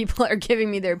no," people are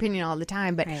giving me their opinion all the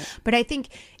time. But but I think,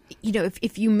 you know,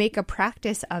 if you make a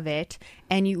practice of it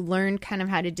and you learn kind of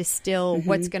how to distill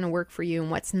what's going to work for you and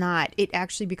what's not, it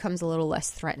actually becomes a little less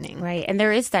threatening. Right. And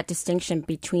there is that distinction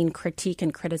between critique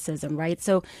and criticism, right?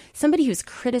 So somebody who's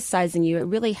criticizing you, it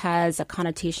really has a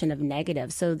connotation of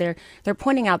negative. So they're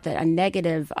pointing out that a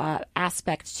negative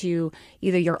aspect to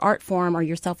either your art form or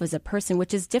yourself as a person,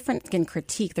 which is different than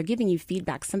critique. They're giving you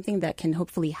feedback, something that can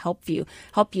hopefully help you.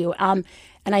 And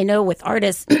I know with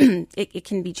artists, it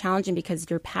can be challenging because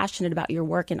you're passionate about your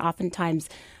work, and oftentimes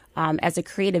as a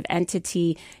creative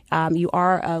entity, you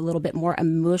are a little bit more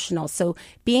emotional. So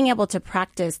being able to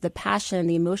practice the passion,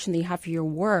 the emotion that you have for your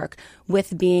work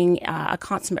with being a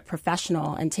consummate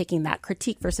professional and taking that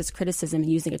critique versus criticism and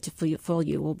using it to fuel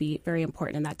you will be very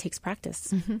important, and that takes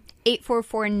practice.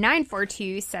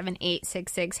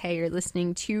 844-942-7866. Hey, you're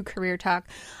listening to Career Talk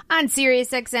on Sirius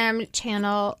XM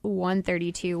Channel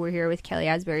 132. We're here with Kelly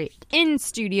Asbury in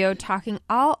studio talking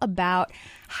all about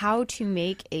how to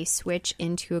make a switch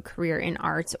into a career in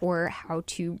arts, or how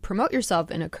to promote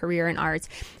yourself in a career in arts.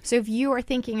 So if you are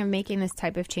thinking of making this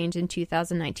type of change in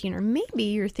 2019, or maybe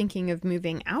you're thinking of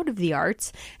moving out of the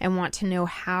arts and want to know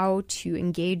how to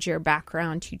engage your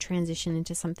background to transition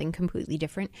into something completely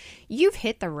different, you've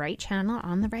hit the right channel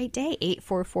on the right day.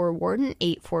 844-WARDEN,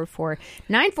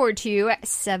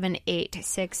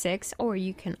 844-942-7866, or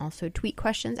you can also tweet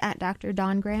questions at Dr.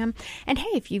 Dawn Graham. And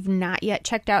hey, if you've not yet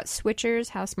checked out Switchers,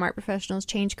 How Smart Professionals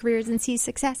Change Careers and See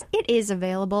Success, it is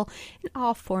available in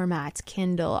all formats: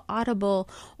 Kindle, Audible,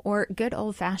 or good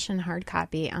old-fashioned hard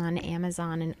copy on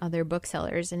Amazon and other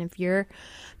booksellers. And if you're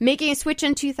making a switch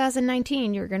in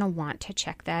 2019, you're going to want to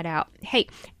check that out. Hey,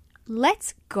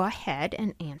 let's go ahead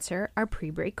and answer our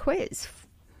pre-break quiz.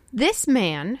 This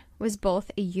man was both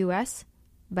a U.S.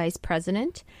 vice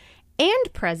president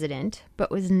and president, but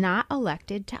was not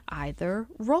elected to either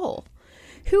role.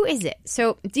 Who is it?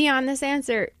 So, Dion, this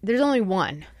answer, there's only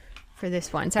one for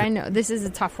this one. So I know this is a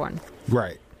tough one.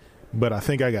 Right. But I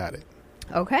think I got it.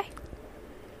 Okay.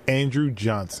 Andrew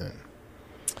Johnson.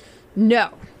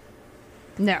 No.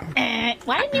 Why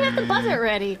didn't you have the buzzer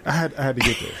ready? I had to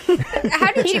get there.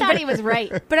 How did He you? thought he was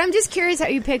right. But I'm just curious how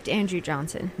you picked Andrew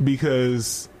Johnson.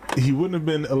 Because he wouldn't have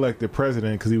been elected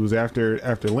president because he was after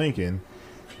Lincoln,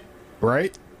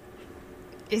 right?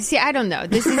 See, I don't know.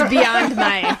 This is beyond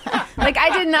my... Like,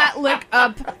 I did not look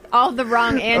up all the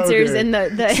wrong answers in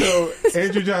the... So,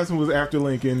 Andrew Johnson was after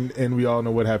Lincoln, and we all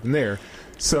know what happened there.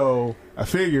 So, I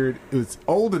figured it was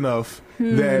old enough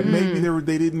that maybe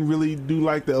they didn't really do,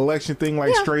 like, the election thing,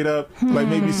 like, straight up. Like,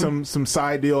 maybe some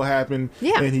side deal happened,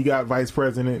 and he got vice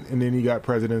president, and then he got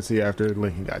presidency after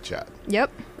Lincoln got shot.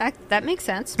 Yep. That makes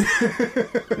sense.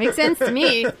 Makes sense to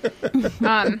me.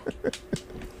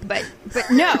 But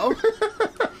no.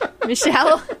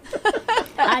 Michelle?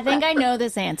 I think I know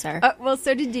this answer. Well,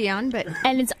 so did Dion, but...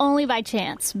 And it's only by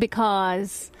chance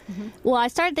because, well, I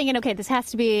started thinking, okay, this has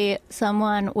to be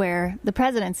someone where the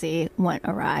presidency went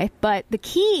awry. But the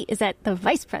key is that the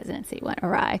vice presidency went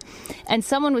awry. And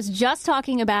someone was just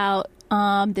talking about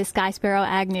this guy, Spiro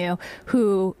Agnew,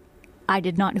 who... I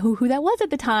did not know who that was at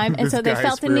the time. And so they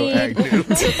felt the need...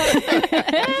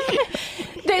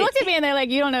 They looked at me and they're like,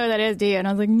 "You don't know who that is, do you?" And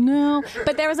I was like, "No."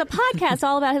 But there was a podcast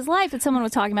all about his life that someone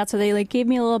was talking about, so they gave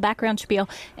me a little background spiel.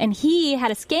 And he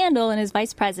had a scandal in his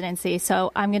vice presidency,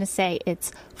 so I'm going to say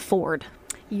it's Ford.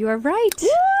 You are right. Woo!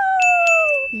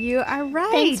 You are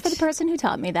right. Thanks for the person who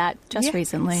taught me that just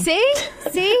recently. See?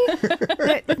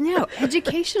 No,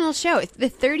 educational show. It's the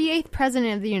 38th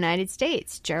president of the United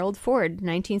States, Gerald Ford,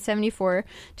 1974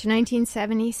 to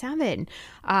 1977.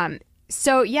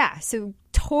 So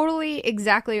totally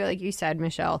exactly like you said,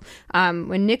 Michelle.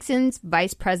 When Nixon's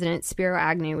vice president, Spiro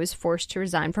Agnew, was forced to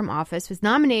resign from office, was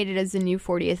nominated as the new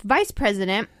 40th vice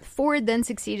president, Ford then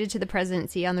succeeded to the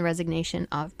presidency on the resignation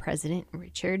of President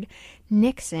Richard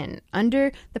Nixon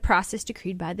under the process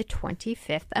decreed by the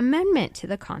 25th Amendment to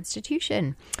the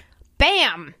Constitution.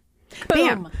 Bam!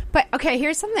 Boom. Bam. But okay,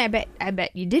 here's something I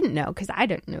bet you didn't know, because I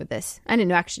didn't know this. I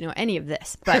didn't actually know any of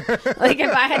this. But like,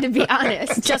 if I had to be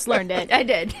honest, Just learned it. I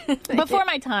did. Before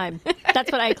my time.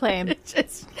 That's what I claim.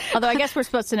 Although I guess we're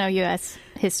supposed to know U.S.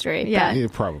 history. Yeah. Yeah,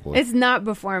 probably. It's not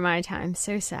before my time.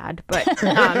 So sad. But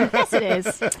Yes, it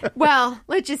is. well,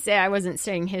 let's just say I wasn't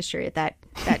studying history at that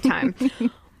time.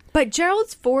 But Gerald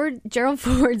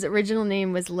Ford's original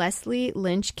name was Leslie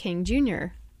Lynch King Jr.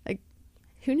 Like,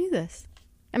 who knew this?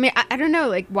 I mean, I don't know.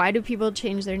 Like, why do people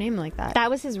change their name like that? That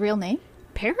was his real name?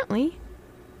 Apparently.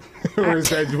 Or is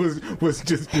that was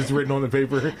just written on the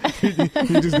paper?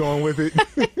 You're just going with it.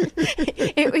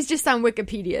 It was just on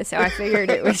Wikipedia, so I figured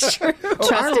it was true. I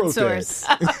Trusted wrote that. source.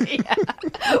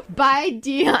 By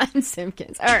Deion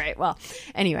Simpkins. All right. Well,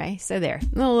 anyway, so there.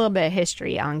 A little bit of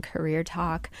history on Career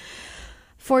Talk.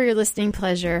 For your listening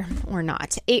pleasure or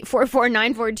not.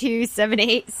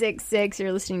 844-942-7866.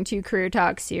 You're listening to Career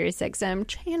Talk, Sirius XM,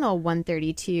 channel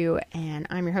 132. And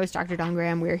I'm your host, Dr. Dawn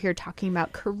Graham. We're here talking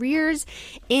about careers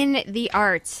in the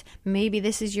arts. Maybe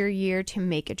this is your year to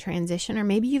make a transition, or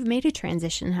maybe you've made a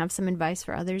transition and have some advice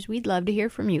for others. We'd love to hear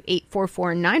from you.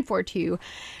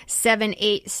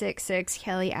 844-942-7866.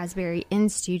 Kelly Asbury in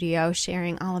studio,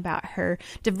 sharing all about her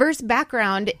diverse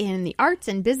background in the arts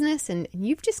and business. And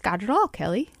you've just got it all,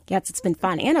 Kelly. Yes, it's been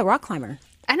fun. And a rock climber.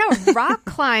 And a rock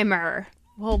climber.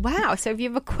 Well, wow. So if you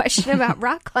have a question about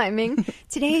rock climbing,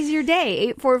 today is your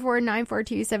day.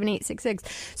 844-942-7866.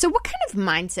 So what kind of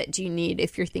mindset do you need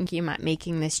if you're thinking about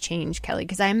making this change, Kelly?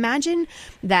 Because I imagine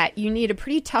that you need a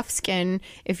pretty tough skin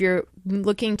if you're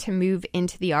looking to move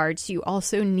into the arts. You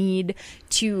also need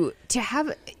to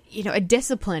have, a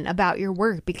discipline about your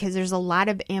work, because there's a lot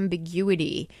of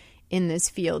ambiguity in this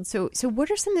field. So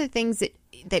what are some of the things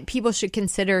that people should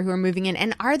consider who are moving in?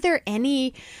 And are there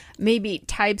any maybe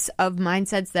types of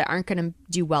mindsets that aren't going to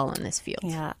do well in this field?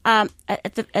 Yeah. At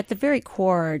the very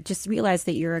core, just realize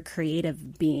that you're a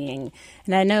creative being.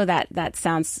 And I know that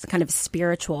sounds kind of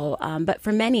spiritual, but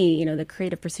for many, the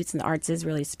creative pursuits in the arts is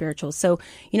really spiritual. So,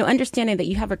 understanding that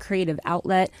you have a creative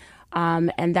outlet,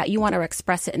 and that you want to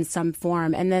express it in some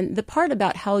form. And then the part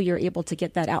about how you're able to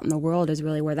get that out in the world is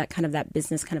really where that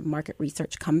business kind of market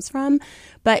research comes from.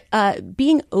 But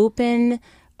being open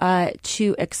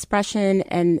to expression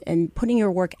and putting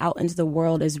your work out into the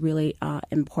world is really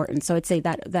important. So I'd say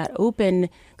that open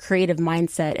creative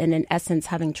mindset, and in essence,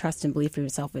 having trust and belief in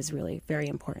yourself is really very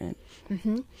important.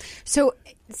 Mm-hmm. So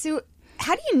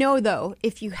how do you know, though,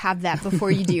 if you have that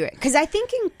before you do it? Because I think,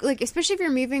 especially if you're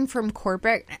moving from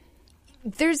corporate,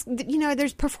 there's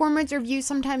performance reviews.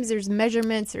 Sometimes there's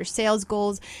measurements, there's sales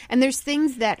goals, and there's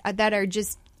things that are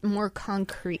just more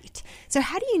concrete. So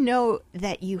how do you know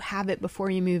that you have it before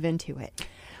you move into it?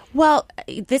 Well,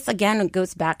 this again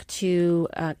goes back to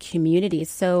community.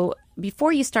 So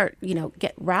before you start,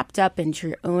 get wrapped up into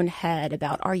your own head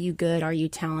about, are you good? Are you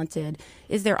talented?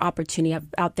 Is there opportunity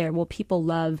out there? Will people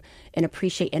love and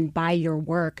appreciate and buy your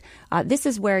work? This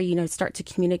is where, start to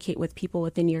communicate with people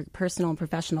within your personal and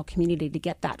professional community to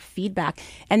get that feedback.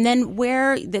 And then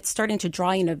where that's starting to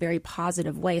draw you in a very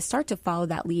positive way, start to follow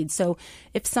that lead. So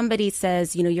if somebody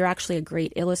says, you're actually a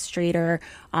great illustrator,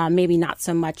 maybe not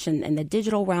so much in the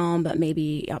digital realm, but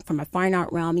maybe from a fine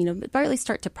art realm, really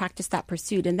start to practice that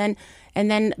pursuit. And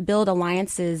then build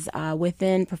alliances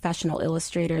within professional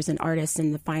illustrators and artists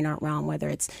in the fine art realm, whether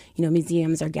it's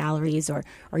museums or galleries or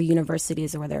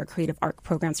universities, or whether a creative art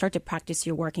program. Start to practice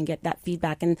your work and get that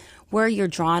feedback. And where you're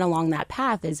drawn along that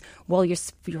path is, well,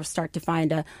 you'll start to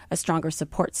find a stronger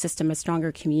support system, a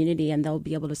stronger community, and they'll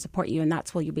be able to support you. And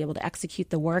that's where you'll be able to execute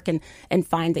the work and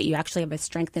find that you actually have a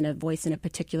strength and a voice in a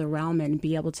particular realm and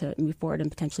be able to move forward and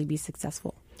potentially be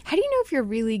successful. How do you know if you're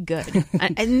really good?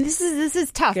 And this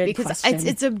is tough. Good because question.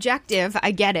 it's objective.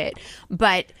 I get it,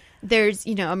 but there's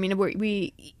we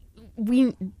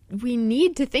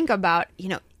need to think about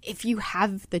if you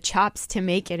have the chops to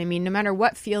make it. I mean, no matter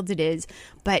what field it is,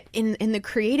 but in the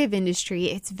creative industry,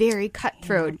 it's very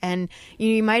cutthroat, and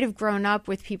you might have grown up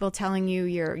with people telling you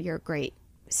you're a great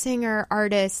singer,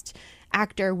 artist,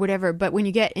 actor, whatever. But when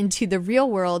you get into the real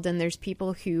world and there's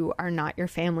people who are not your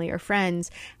family or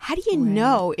friends, how do you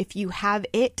know if you have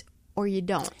it or you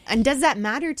don't? And does that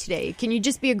matter today? Can you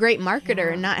just be a great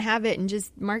marketer and not have it and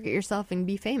just market yourself and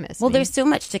be famous? Well, there's so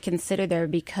much to consider there,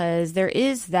 because there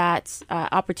is that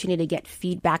opportunity to get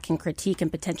feedback and critique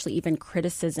and potentially even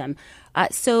criticism.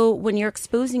 So when you're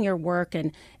exposing your work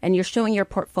and you're showing your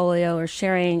portfolio or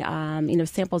sharing,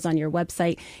 samples on your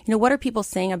website, what are people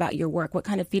saying about your work? What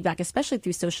kind of feedback, especially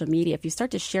through social media? If you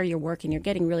start to share your work and you're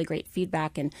getting really great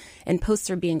feedback and posts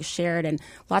are being shared and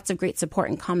lots of great support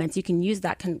and comments, you can use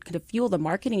that kind of fuel the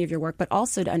marketing of your work, but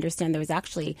also to understand there's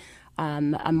actually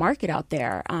a market out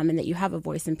there, and that you have a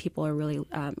voice and people are really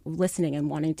listening and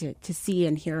wanting to see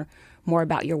and hear more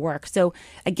about your work. So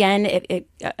again,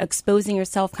 exposing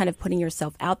yourself, kind of putting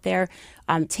yourself out there,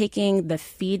 taking the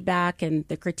feedback and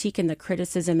the critique and the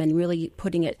criticism and really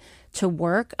putting it to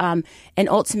work. And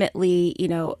ultimately,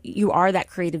 you are that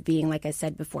creative being, like I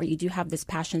said before. You do have this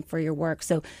passion for your work.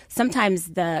 So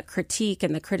sometimes the critique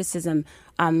and the criticism,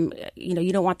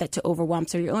 you don't want that to overwhelm.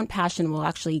 So your own passion will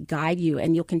actually guide you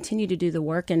and you'll continue to do the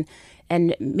work. And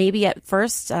maybe at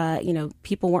first,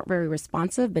 people weren't very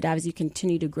responsive, but as you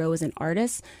continue to grow as an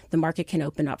artist, the market can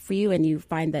open up for you and you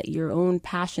find that your own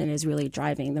passion is really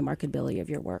driving the marketability of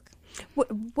your work.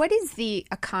 What is the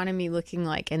economy looking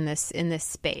like in this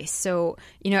space? So,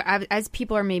 as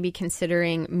people are maybe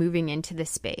considering moving into this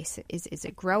space, is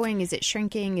it growing? Is it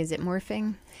shrinking? Is it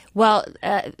morphing? Well,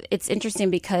 it's interesting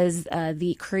because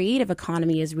the creative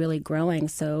economy is really growing.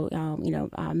 So,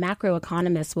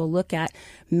 macroeconomists will look at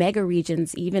mega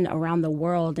regions even around the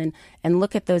world and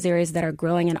look at those areas that are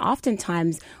growing. And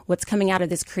oftentimes what's coming out of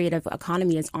this creative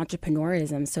economy is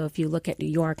entrepreneurism. So if you look at New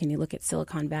York and you look at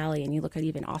Silicon Valley and you look at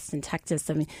even Austin, Texas,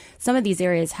 I mean, some of these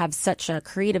areas have such a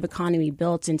creative economy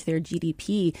built into their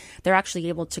GDP. They're actually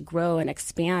able to grow and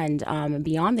expand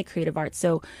beyond the creative arts.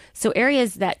 So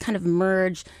areas that kind of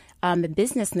merge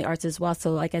business and the arts as well.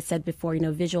 So like I said before,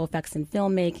 visual effects and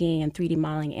filmmaking and 3D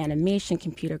modeling, animation,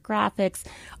 computer graphics,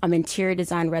 interior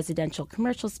design, residential,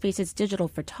 commercial spaces, digital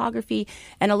photography,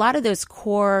 and a lot of those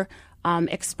core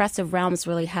expressive realms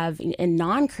really have in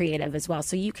non-creative as well.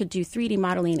 So you could do 3D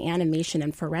modeling and animation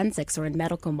and forensics or in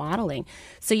medical modeling.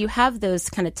 So you have those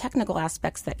kind of technical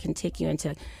aspects that can take you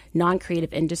into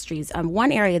non-creative industries.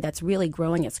 One area that's really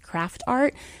growing is craft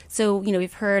art. So,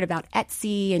 we've heard about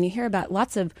Etsy and you hear about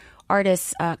lots of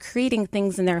artists creating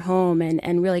things in their home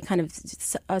and really kind of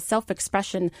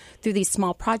self-expression through these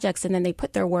small projects. And then they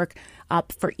put their work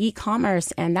up for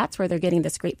e-commerce. And that's where they're getting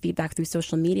this great feedback through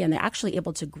social media. And they're actually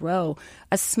able to grow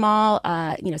a small,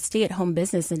 stay-at-home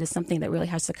business into something that really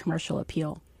has the commercial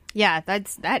appeal. Yeah,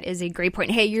 that is a great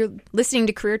point. Hey, you're listening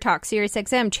to Career Talk, Sirius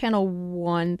XM, channel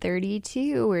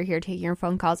 132. We're here taking your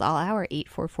phone calls all hour,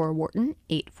 844-WHARTON,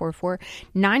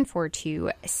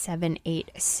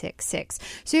 844-942-7866.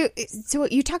 So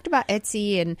you talked about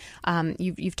Etsy and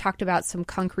you've talked about some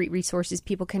concrete resources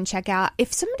people can check out.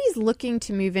 If somebody's looking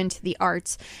to move into the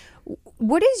arts,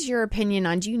 what is your opinion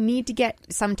on, do you need to get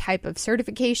some type of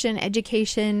certification,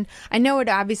 education? I know it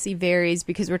obviously varies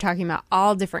because we're talking about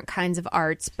all different kinds of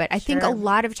arts, but I think a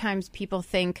lot of times people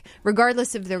think,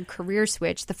 regardless of their career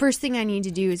switch, the first thing I need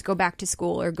to do is go back to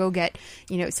school or go get,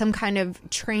 some kind of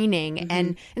training. Mm-hmm.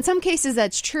 And in some cases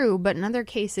that's true, but in other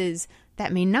cases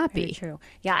that may not be. Very true.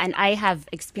 Yeah, and I have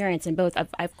experience in both.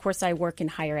 Of course, I work in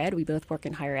higher ed. We both work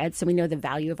in higher ed, so we know the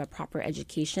value of a proper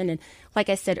education. And like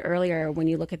I said earlier, when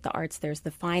you look at the arts, there's the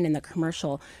fine and the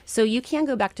commercial. So you can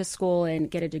go back to school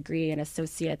and get a degree, an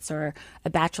associate's or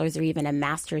a bachelor's or even a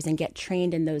master's and get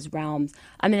trained in those realms.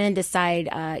 And then decide,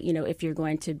 if you're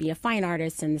going to be a fine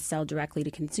artist and sell directly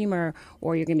to consumer,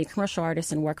 or you're going to be a commercial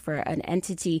artist and work for an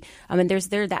entity. There's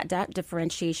that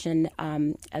differentiation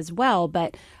as well,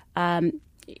 but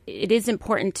it is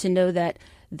important to know that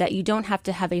you don't have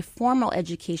to have a formal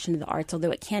education of the arts,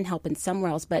 although it can help in some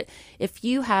roles. But if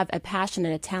you have a passion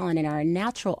and a talent and are a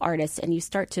natural artist and you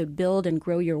start to build and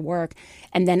grow your work,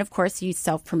 and then, of course, you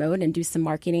self-promote and do some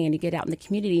marketing and you get out in the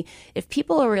community, if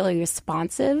people are really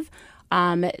responsive,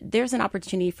 there's an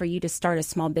opportunity for you to start a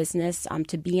small business,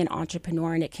 to be an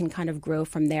entrepreneur, and it can kind of grow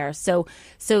from there. So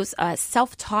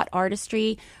self-taught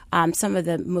artistry, some of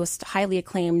the most highly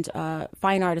acclaimed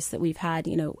fine artists that we've had,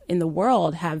 in the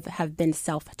world have been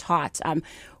self-taught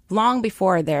long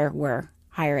before there were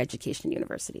higher education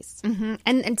universities. Mm-hmm.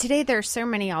 And today there are so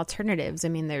many alternatives. I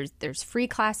mean, there's free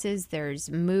classes, there's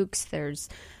MOOCs, there's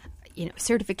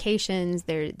certifications,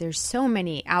 there's so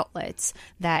many outlets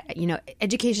that,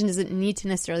 education doesn't need to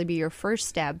necessarily be your first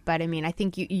step, but I mean, I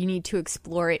think you need to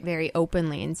explore it very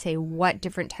openly and say, what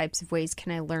different types of ways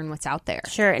can I learn what's out there?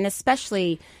 Sure. And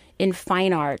especially in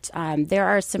fine art, there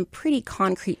are some pretty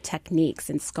concrete techniques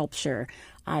in sculpture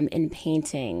in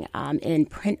painting, in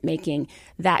printmaking,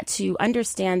 that to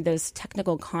understand those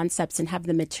technical concepts and have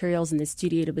the materials in the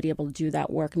studio to be able to do that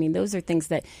work. I mean, those are things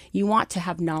that you want to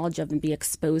have knowledge of and be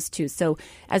exposed to. So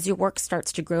as your work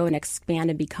starts to grow and expand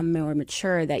and become more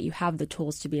mature, that you have the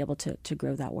tools to be able to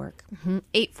grow that work.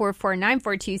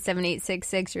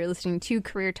 844-942-7866. You're listening to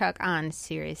Career Talk on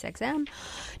Sirius XM.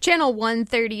 Channel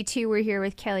 132. We're here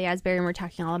with Kelly Asbury, and we're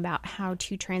talking all about how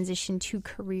to transition to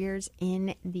careers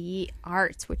in the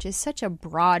arts, which is such a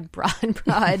broad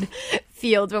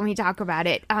field when we talk about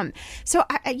it. So,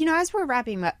 as we're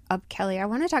wrapping up, Kelly, I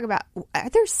want to talk about, are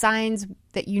there signs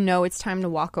that it's time to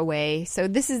walk away? So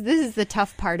this is the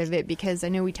tough part of it, because I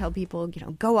know we tell people,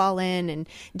 go all in and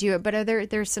do it, but are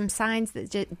there's some signs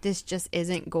that this just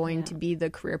isn't going to be the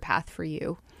career path for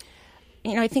you?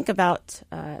 I think about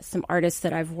some artists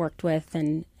that I've worked with,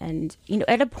 and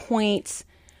at a point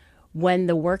when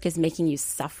the work is making you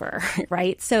suffer,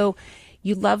 right? So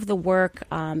you love the work,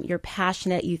 you're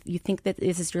passionate, you think that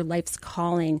this is your life's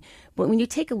calling. But when you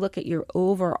take a look at your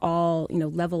overall,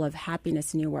 level of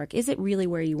happiness in your work, is it really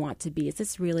where you want to be? Is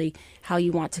this really how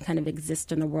you want to kind of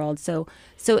exist in the world? So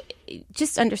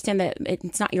just understand that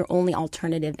it's not your only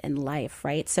alternative in life,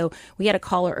 right? So we had a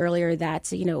caller earlier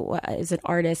that, is an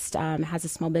artist, has a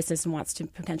small business and wants to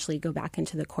potentially go back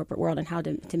into the corporate world, and how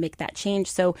to make that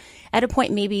change. So at a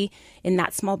point, maybe in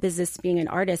that small business, being an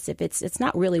artist, if it's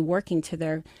not really working to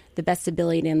the best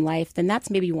ability in life, then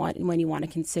that's maybe when you want to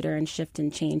consider and shift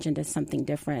and change into something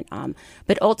different.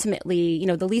 But ultimately,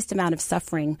 the least amount of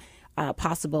suffering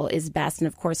possible is best. And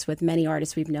of course, with many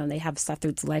artists we've known, they have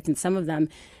suffered through life, and some of them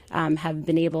have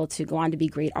been able to go on to be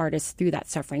great artists through that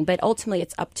suffering. But ultimately,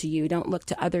 it's up to you. Don't look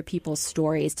to other people's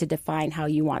stories to define how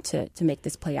you want to make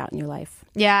this play out in your life.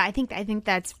 Yeah, I think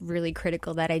that's really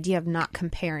critical, that idea of not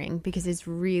comparing, because it's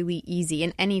really easy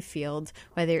in any field,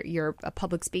 whether you're a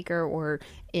public speaker or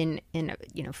in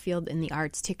a field in the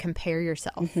arts, to compare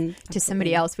yourself to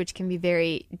somebody else, which can be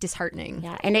very disheartening.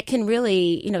 Yeah, and it can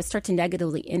really, start to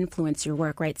negatively influence your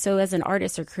work, right? So as an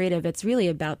artist or creative, it's really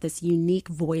about this unique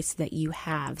voice that you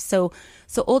have. So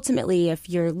ultimately, if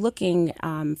you're looking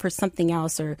for something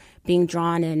else, or being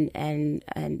drawn and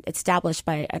established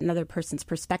by another person's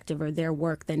perspective or their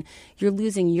work, then you're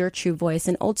losing your true voice,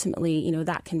 and ultimately,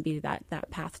 that can be that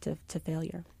path to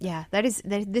failure. Yeah,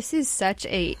 this is such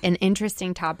an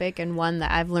interesting topic, and one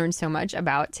that I've learned so much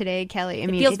about today, Kelly. I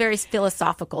mean, it feels very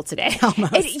philosophical today,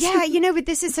 almost. But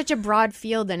this is such a broad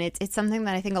field, and it's something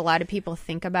that I think a lot of people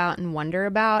think about and wonder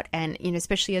about, and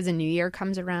especially as a new year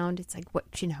comes around, it's like, what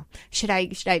should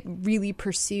I really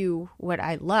pursue what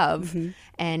I love,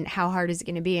 and how hard is it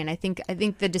going to be? And I think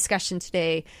the discussion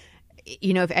today,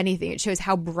 if anything, it shows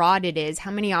how broad it is,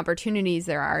 how many opportunities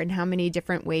there are, and how many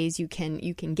different ways you can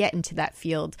get into that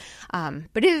field. But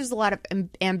it is a lot of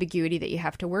ambiguity that you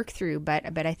have to work through.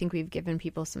 But I think we've given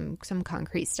people some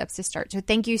concrete steps to start. So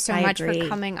thank you so much for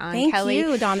coming on, Kelly.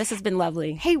 Thank you, Dawn. This has been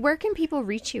lovely. Hey, where can people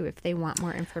reach you if they want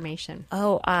more information?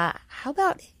 How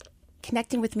about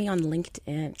connecting with me on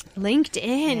LinkedIn?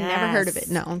 LinkedIn? Yes. Never heard of it.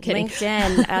 No, I'm kidding.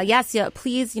 LinkedIn. Yes. Yeah,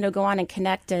 please, go on and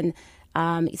connect and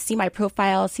see my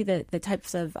profile, see the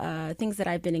types of things that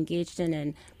I've been engaged in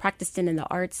and practiced in the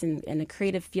arts and in the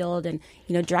creative field, and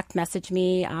direct message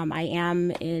me. I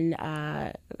am in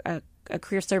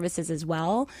career services as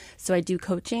well, so I do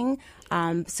coaching,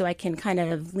 so I can kind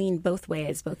of lean both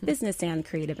ways, both business and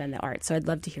creative and the arts. So I'd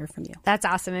love to hear from you. That's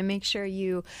awesome, and make sure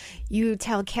you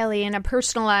tell Kelly in a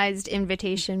personalized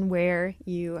invitation where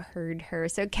you heard her.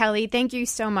 So Kelly, thank you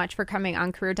so much for coming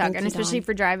on Career Talk, and especially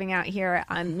for driving out here.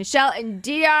 Michelle and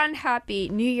Dion, Happy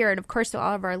New Year, and of course to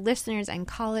all of our listeners and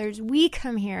callers. We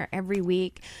come here every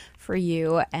week for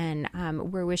you, and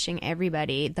we're wishing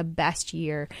everybody the best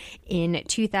year in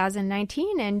 2019.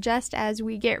 And just as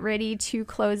we get ready to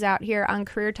close out here on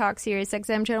Career Talk Sirius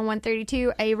XM Channel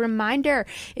 132, a reminder,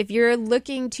 if you're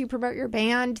looking to promote your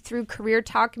band through Career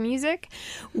Talk Music,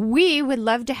 we would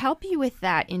love to help you with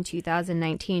that in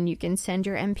 2019. You can send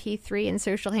your MP3 and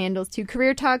social handles to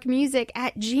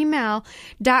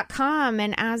careertalkmusic@gmail.com.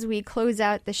 And as we close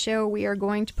out the show, we are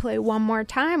going to play one more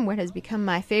time what has become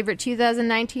my favorite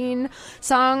 2019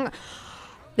 song,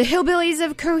 the Hillbillies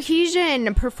of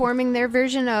Cohesion, performing their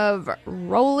version of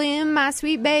Roll in My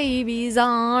Sweet Baby's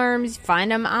Arms.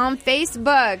 Find them on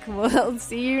Facebook. We'll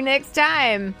see you next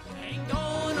time. Ain't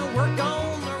gonna work on